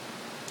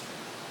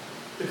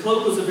 The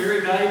cloak was a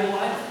very valuable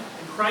item.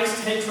 And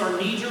Christ takes our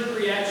knee-jerk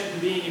reaction to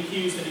being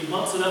accused and he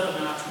bumps it up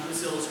a notch with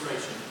this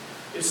illustration.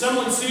 If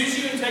someone sues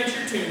you and takes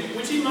your tunic,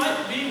 which he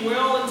might be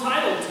well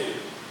entitled to,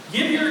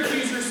 give your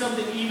accuser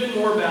something even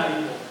more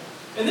valuable.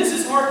 And this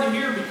is hard to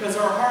hear because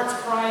our hearts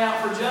cry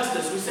out for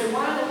justice. We say,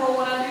 why in the world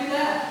would I do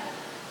that?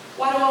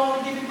 Why do I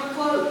want to give you my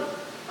cloak?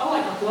 I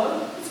like my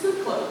cloak. It's a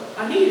good cloak.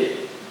 I need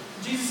it.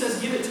 Jesus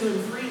says, give it to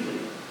him freely.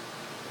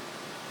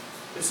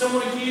 If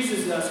someone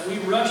accuses us, we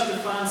rush to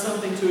find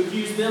something to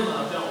accuse them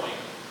of, don't we?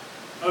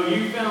 Oh,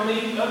 you found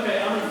me?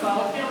 Okay, I'm going to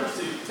file a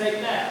countersuit.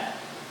 Take that.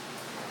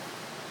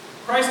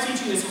 Christ's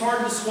teaching is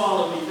hard to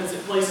swallow because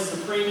it places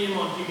a premium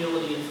on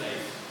humility and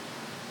faith.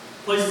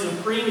 It places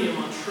a premium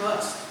on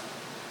trust.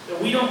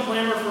 That we don't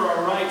clamor for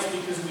our rights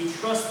because we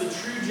trust the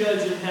true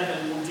judge in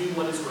heaven will do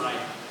what is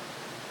right.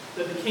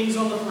 That the king's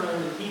on the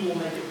throne and he will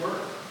make it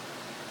work.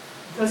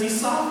 Because he's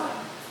sovereign.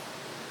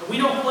 And we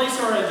don't place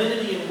our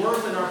identity and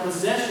worth in our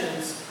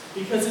possessions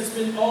because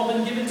it's all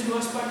been given to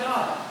us by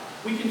God.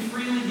 We can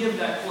freely give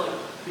that cloak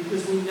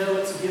because we know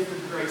it's a gift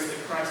of grace that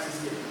Christ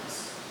has given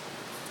us.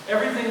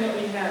 Everything that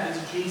we have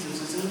is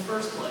Jesus. It's in the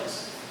first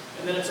place.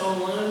 And then it's on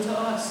loan to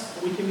us.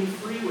 And we can be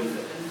free with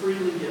it and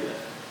freely give it.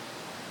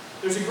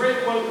 There's a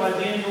great quote by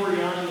Dan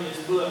Oriani in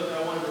his book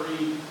that I wanted to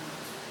read.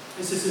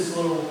 This is his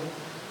little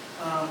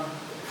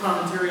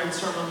commentary on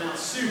Sermon on the Mount.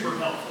 Super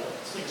helpful.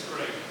 This thing's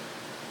great.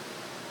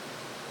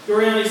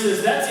 Oriani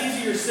says, "That's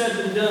easier said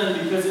than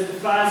done because it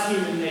defies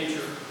human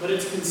nature, but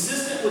it's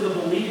consistent with a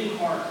believing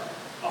heart,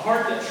 a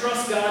heart that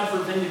trusts God for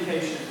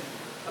vindication.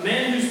 A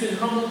man who's been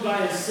humbled by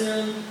his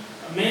sin,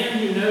 a man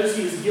who knows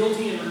he is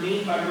guilty and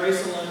redeemed by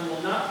grace alone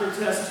will not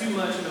protest too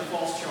much in a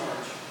false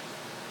charge.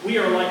 We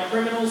are like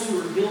criminals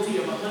who are guilty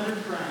of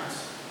 100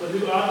 crimes, but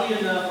who oddly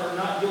enough are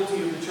not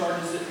guilty of the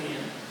charges at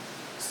hand.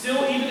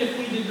 Still, even if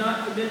we did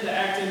not commit the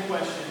act in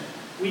question,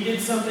 we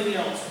did something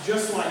else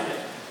just like it.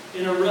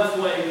 In a rough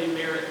way, we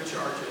merit the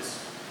charges."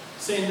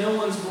 Saying no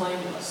one's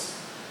blameless.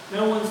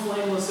 No one's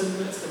blameless in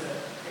the midst of it.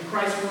 And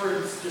Christ's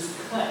words just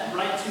cut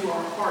right to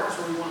our hearts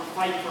where we want to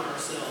fight for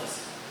ourselves.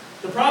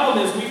 The problem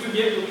is we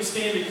forget that we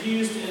stand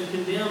accused and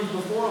condemned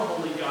before a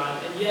holy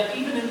God, and yet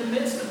even in the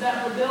midst of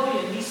that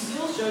rebellion, he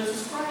still shows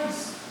us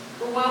Christ.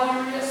 For while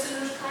we were yet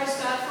sinners,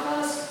 Christ died for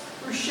us.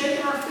 We're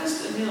shaking our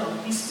fist at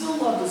him. He still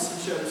loved us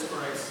and showed us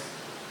Christ.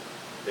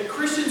 That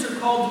Christians are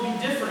called to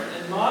be different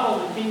and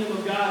model the kingdom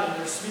of God in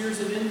their spheres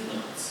of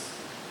influence.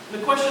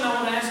 And the question I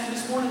want to ask you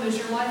this morning, is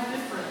your life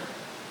different?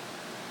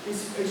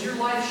 Is your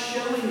life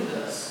showing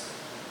this?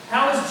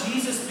 How is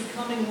Jesus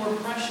becoming more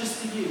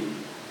precious to you?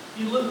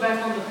 If you look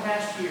back on the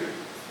past year,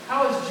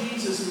 how is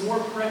Jesus more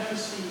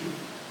precious to you?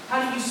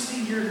 How do you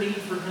see your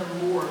need for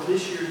him more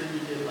this year than you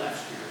did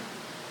last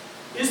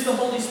year? Is the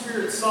Holy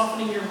Spirit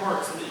softening your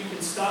heart so that you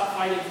can stop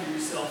fighting for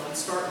yourself and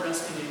start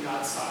resting in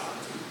God's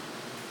sovereignty?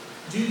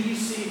 Do you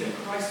see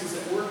that Christ is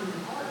at work in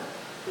your heart?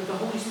 That the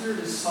Holy Spirit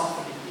is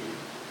softening you?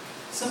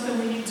 Something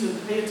we need to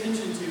pay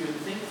attention to and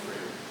think through.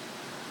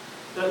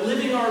 That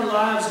living our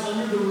lives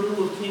under the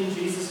rule of King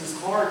Jesus is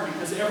hard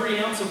because every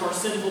ounce of our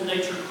sinful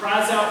nature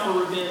cries out for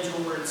revenge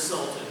when we're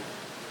insulted.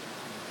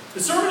 The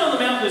Sermon on the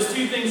Mount does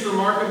two things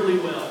remarkably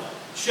well.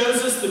 It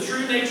shows us the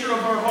true nature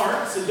of our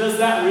hearts. It does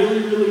that really,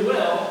 really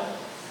well.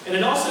 And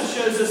it also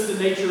shows us the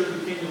nature of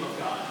the kingdom of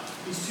God.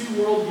 These two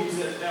worldviews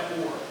at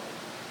war.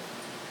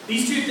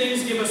 These two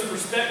things give us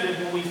perspective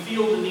when we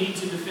feel the need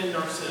to defend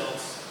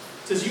ourselves.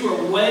 It says you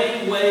are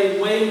way, way,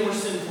 way more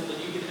sinful than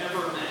you could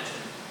ever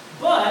imagine.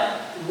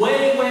 But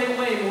way, way,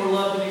 way more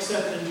loved and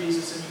accepted in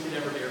Jesus than you could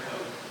ever dare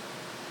hope.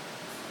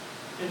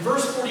 In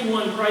verse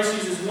 41, Christ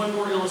uses one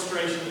more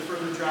illustration to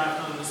further drive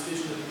home this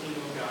vision of the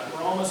kingdom of God.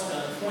 We're almost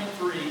done. Point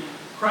 3,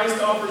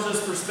 Christ offers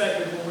us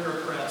perspective when we're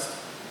oppressed.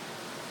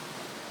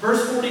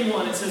 Verse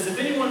 41, it says, "If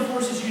anyone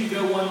forces you to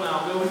go 1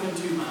 mile, go with him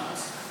 2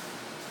 miles."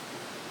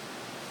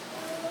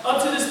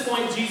 Up to this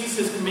point, Jesus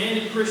has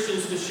commanded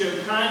Christians to show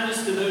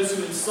kindness to those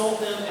who insult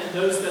them and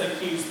those that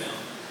accuse them.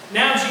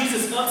 Now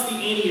Jesus ups the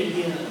ante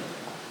again.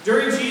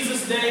 During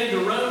Jesus' day, the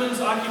Romans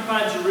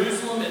occupied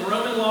Jerusalem, and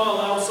Roman law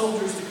allowed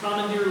soldiers to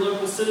commandeer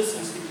local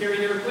citizens to carry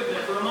their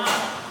equipment for a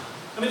mile.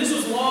 I mean, this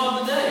was law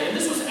of the day, and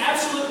this was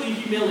absolutely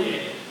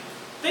humiliating.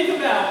 Think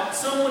about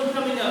someone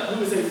coming up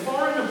who is a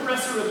foreign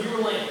oppressor of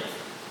your land.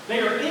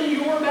 They are in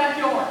your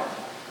backyard,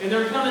 and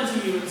they're coming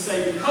to you and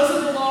say, because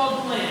of the law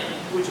of the land,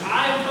 which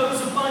I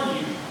impose upon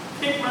you,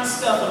 pick my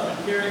stuff up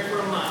and carry it for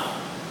a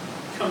mile.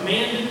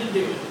 Commanded to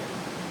do it.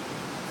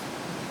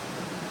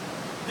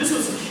 This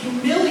was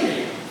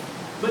humiliating.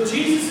 But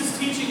Jesus'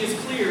 teaching is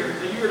clear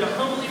that you are to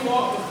humbly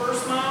walk the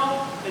first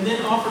mile and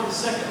then offer the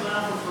second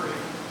mile for free.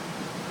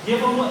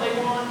 Give them what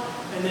they want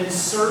and then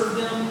serve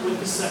them with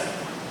the second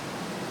one.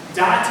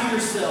 Die to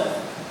yourself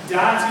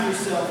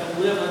and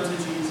live unto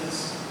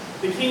Jesus.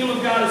 The kingdom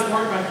of God is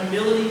marked by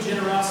humility,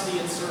 generosity,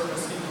 and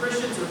service. And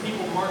Christians are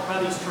people marked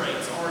by these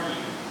traits. Are you?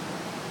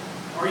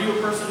 Are you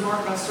a person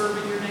marked by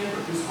serving your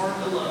neighbor who's hard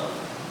to love?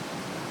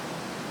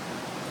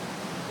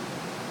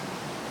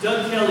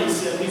 Doug Kelly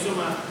said, he's one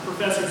of my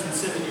professors in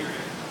seminary.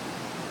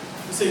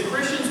 He said,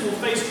 Christians will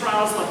face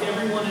trials like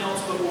everyone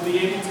else, but will be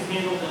able to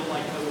handle them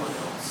like no one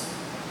else.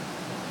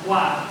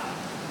 Why?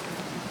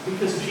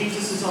 Because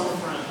Jesus is on the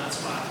front,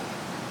 that's why.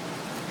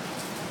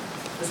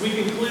 As we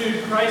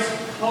conclude, Christ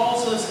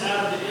calls us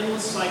out of the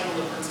endless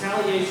cycle of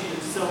retaliation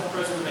and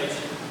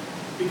self-preservation,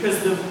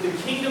 because the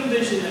kingdom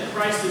vision that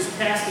Christ is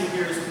casting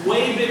here is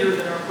way bigger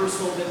than our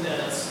personal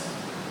vendettas.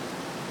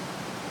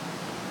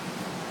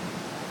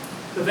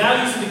 The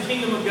values of the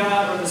kingdom of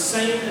God are the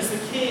same as the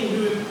king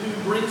who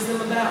brings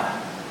them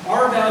about.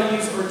 Our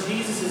values are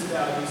Jesus'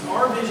 values.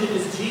 Our vision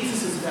is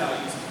Jesus'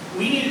 values.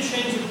 We need a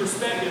change of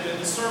perspective, and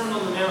the Sermon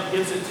on the Mount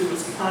gives it to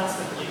us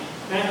constantly.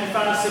 Matthew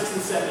 5, 6,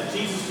 and 7.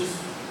 Jesus just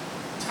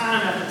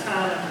time after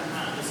time after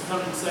time just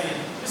coming and saying,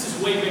 this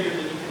is way bigger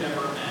than you could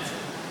ever imagine.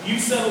 You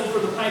settled for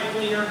the pipe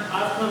cleaner.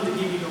 I've come to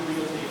give you the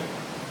real deal.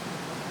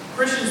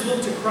 Christians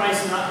look to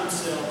Christ, not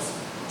themselves.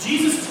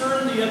 Jesus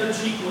turned the other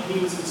cheek when he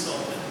was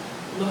insulted.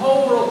 When the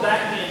whole world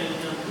backhanded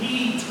him,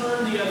 he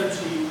turned the other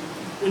cheek.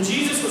 When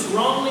Jesus was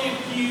wrongly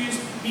accused,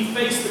 he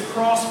faced the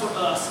cross for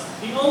us.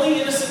 The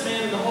only innocent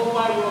man in the whole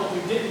wide world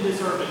who didn't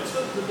deserve it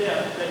took the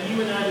death that you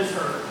and I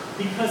deserve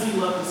because he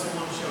loved us and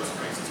wanted to show us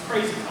grace. It's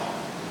crazy talk.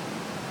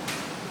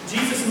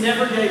 Jesus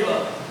never gave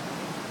up.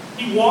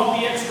 He walked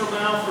the extra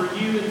mile for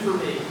you and for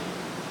me,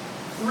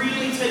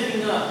 freely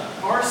taking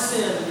up our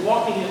sin,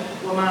 walking it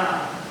a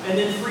mile, and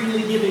then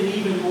freely giving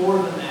even more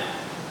than that.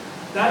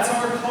 That's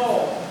our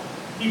call.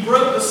 He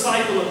broke the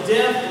cycle of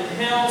death and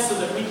hell so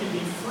that we can be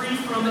free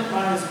from it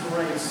by his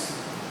grace.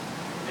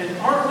 And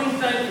aren't we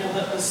thankful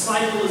that the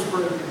cycle is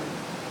broken?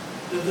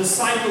 That the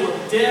cycle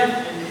of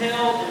death and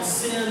hell and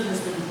sin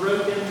has been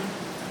broken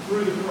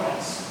through the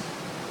cross.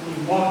 And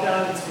he walked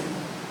out of the tomb.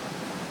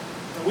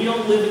 And we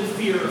don't live in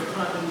fear of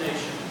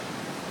condemnation.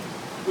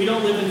 We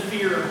don't live in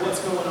fear of what's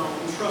going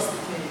on. We trust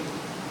the King.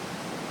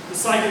 The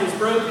cycle is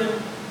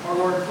broken. Our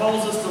Lord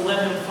calls us to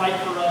let him fight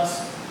for us.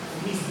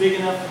 And he's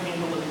big enough to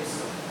handle it himself.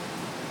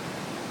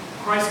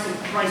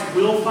 Christ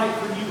will fight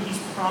for you.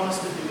 He's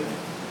promised to do it.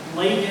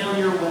 Lay down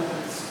your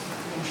weapons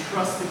and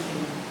trust the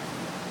King.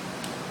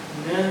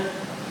 Amen.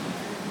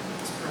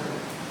 Let's pray.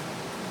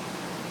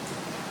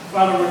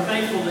 Father, we're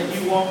thankful that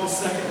you walked the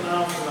second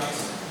mile for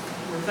us.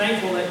 We're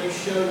thankful that you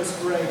showed us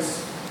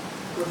grace.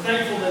 We're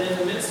thankful that in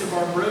the midst of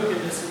our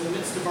brokenness, in the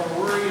midst of our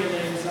worry and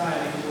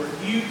anxiety, Lord,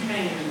 you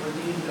came and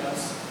redeemed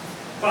us.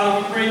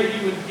 Father, we pray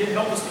that you would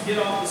help us to get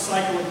off the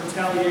cycle of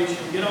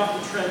retaliation, get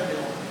off the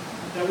treadmill,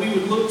 that we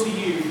would look to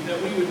you, that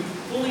we would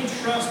fully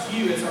trust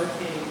you as our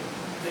King,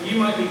 that you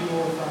might be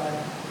glorified.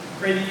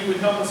 Pray that you would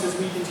help us as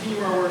we continue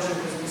our worship,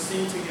 as we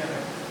sing together.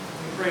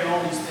 We pray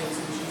all these things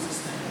in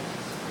Jesus'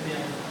 name.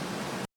 Amen.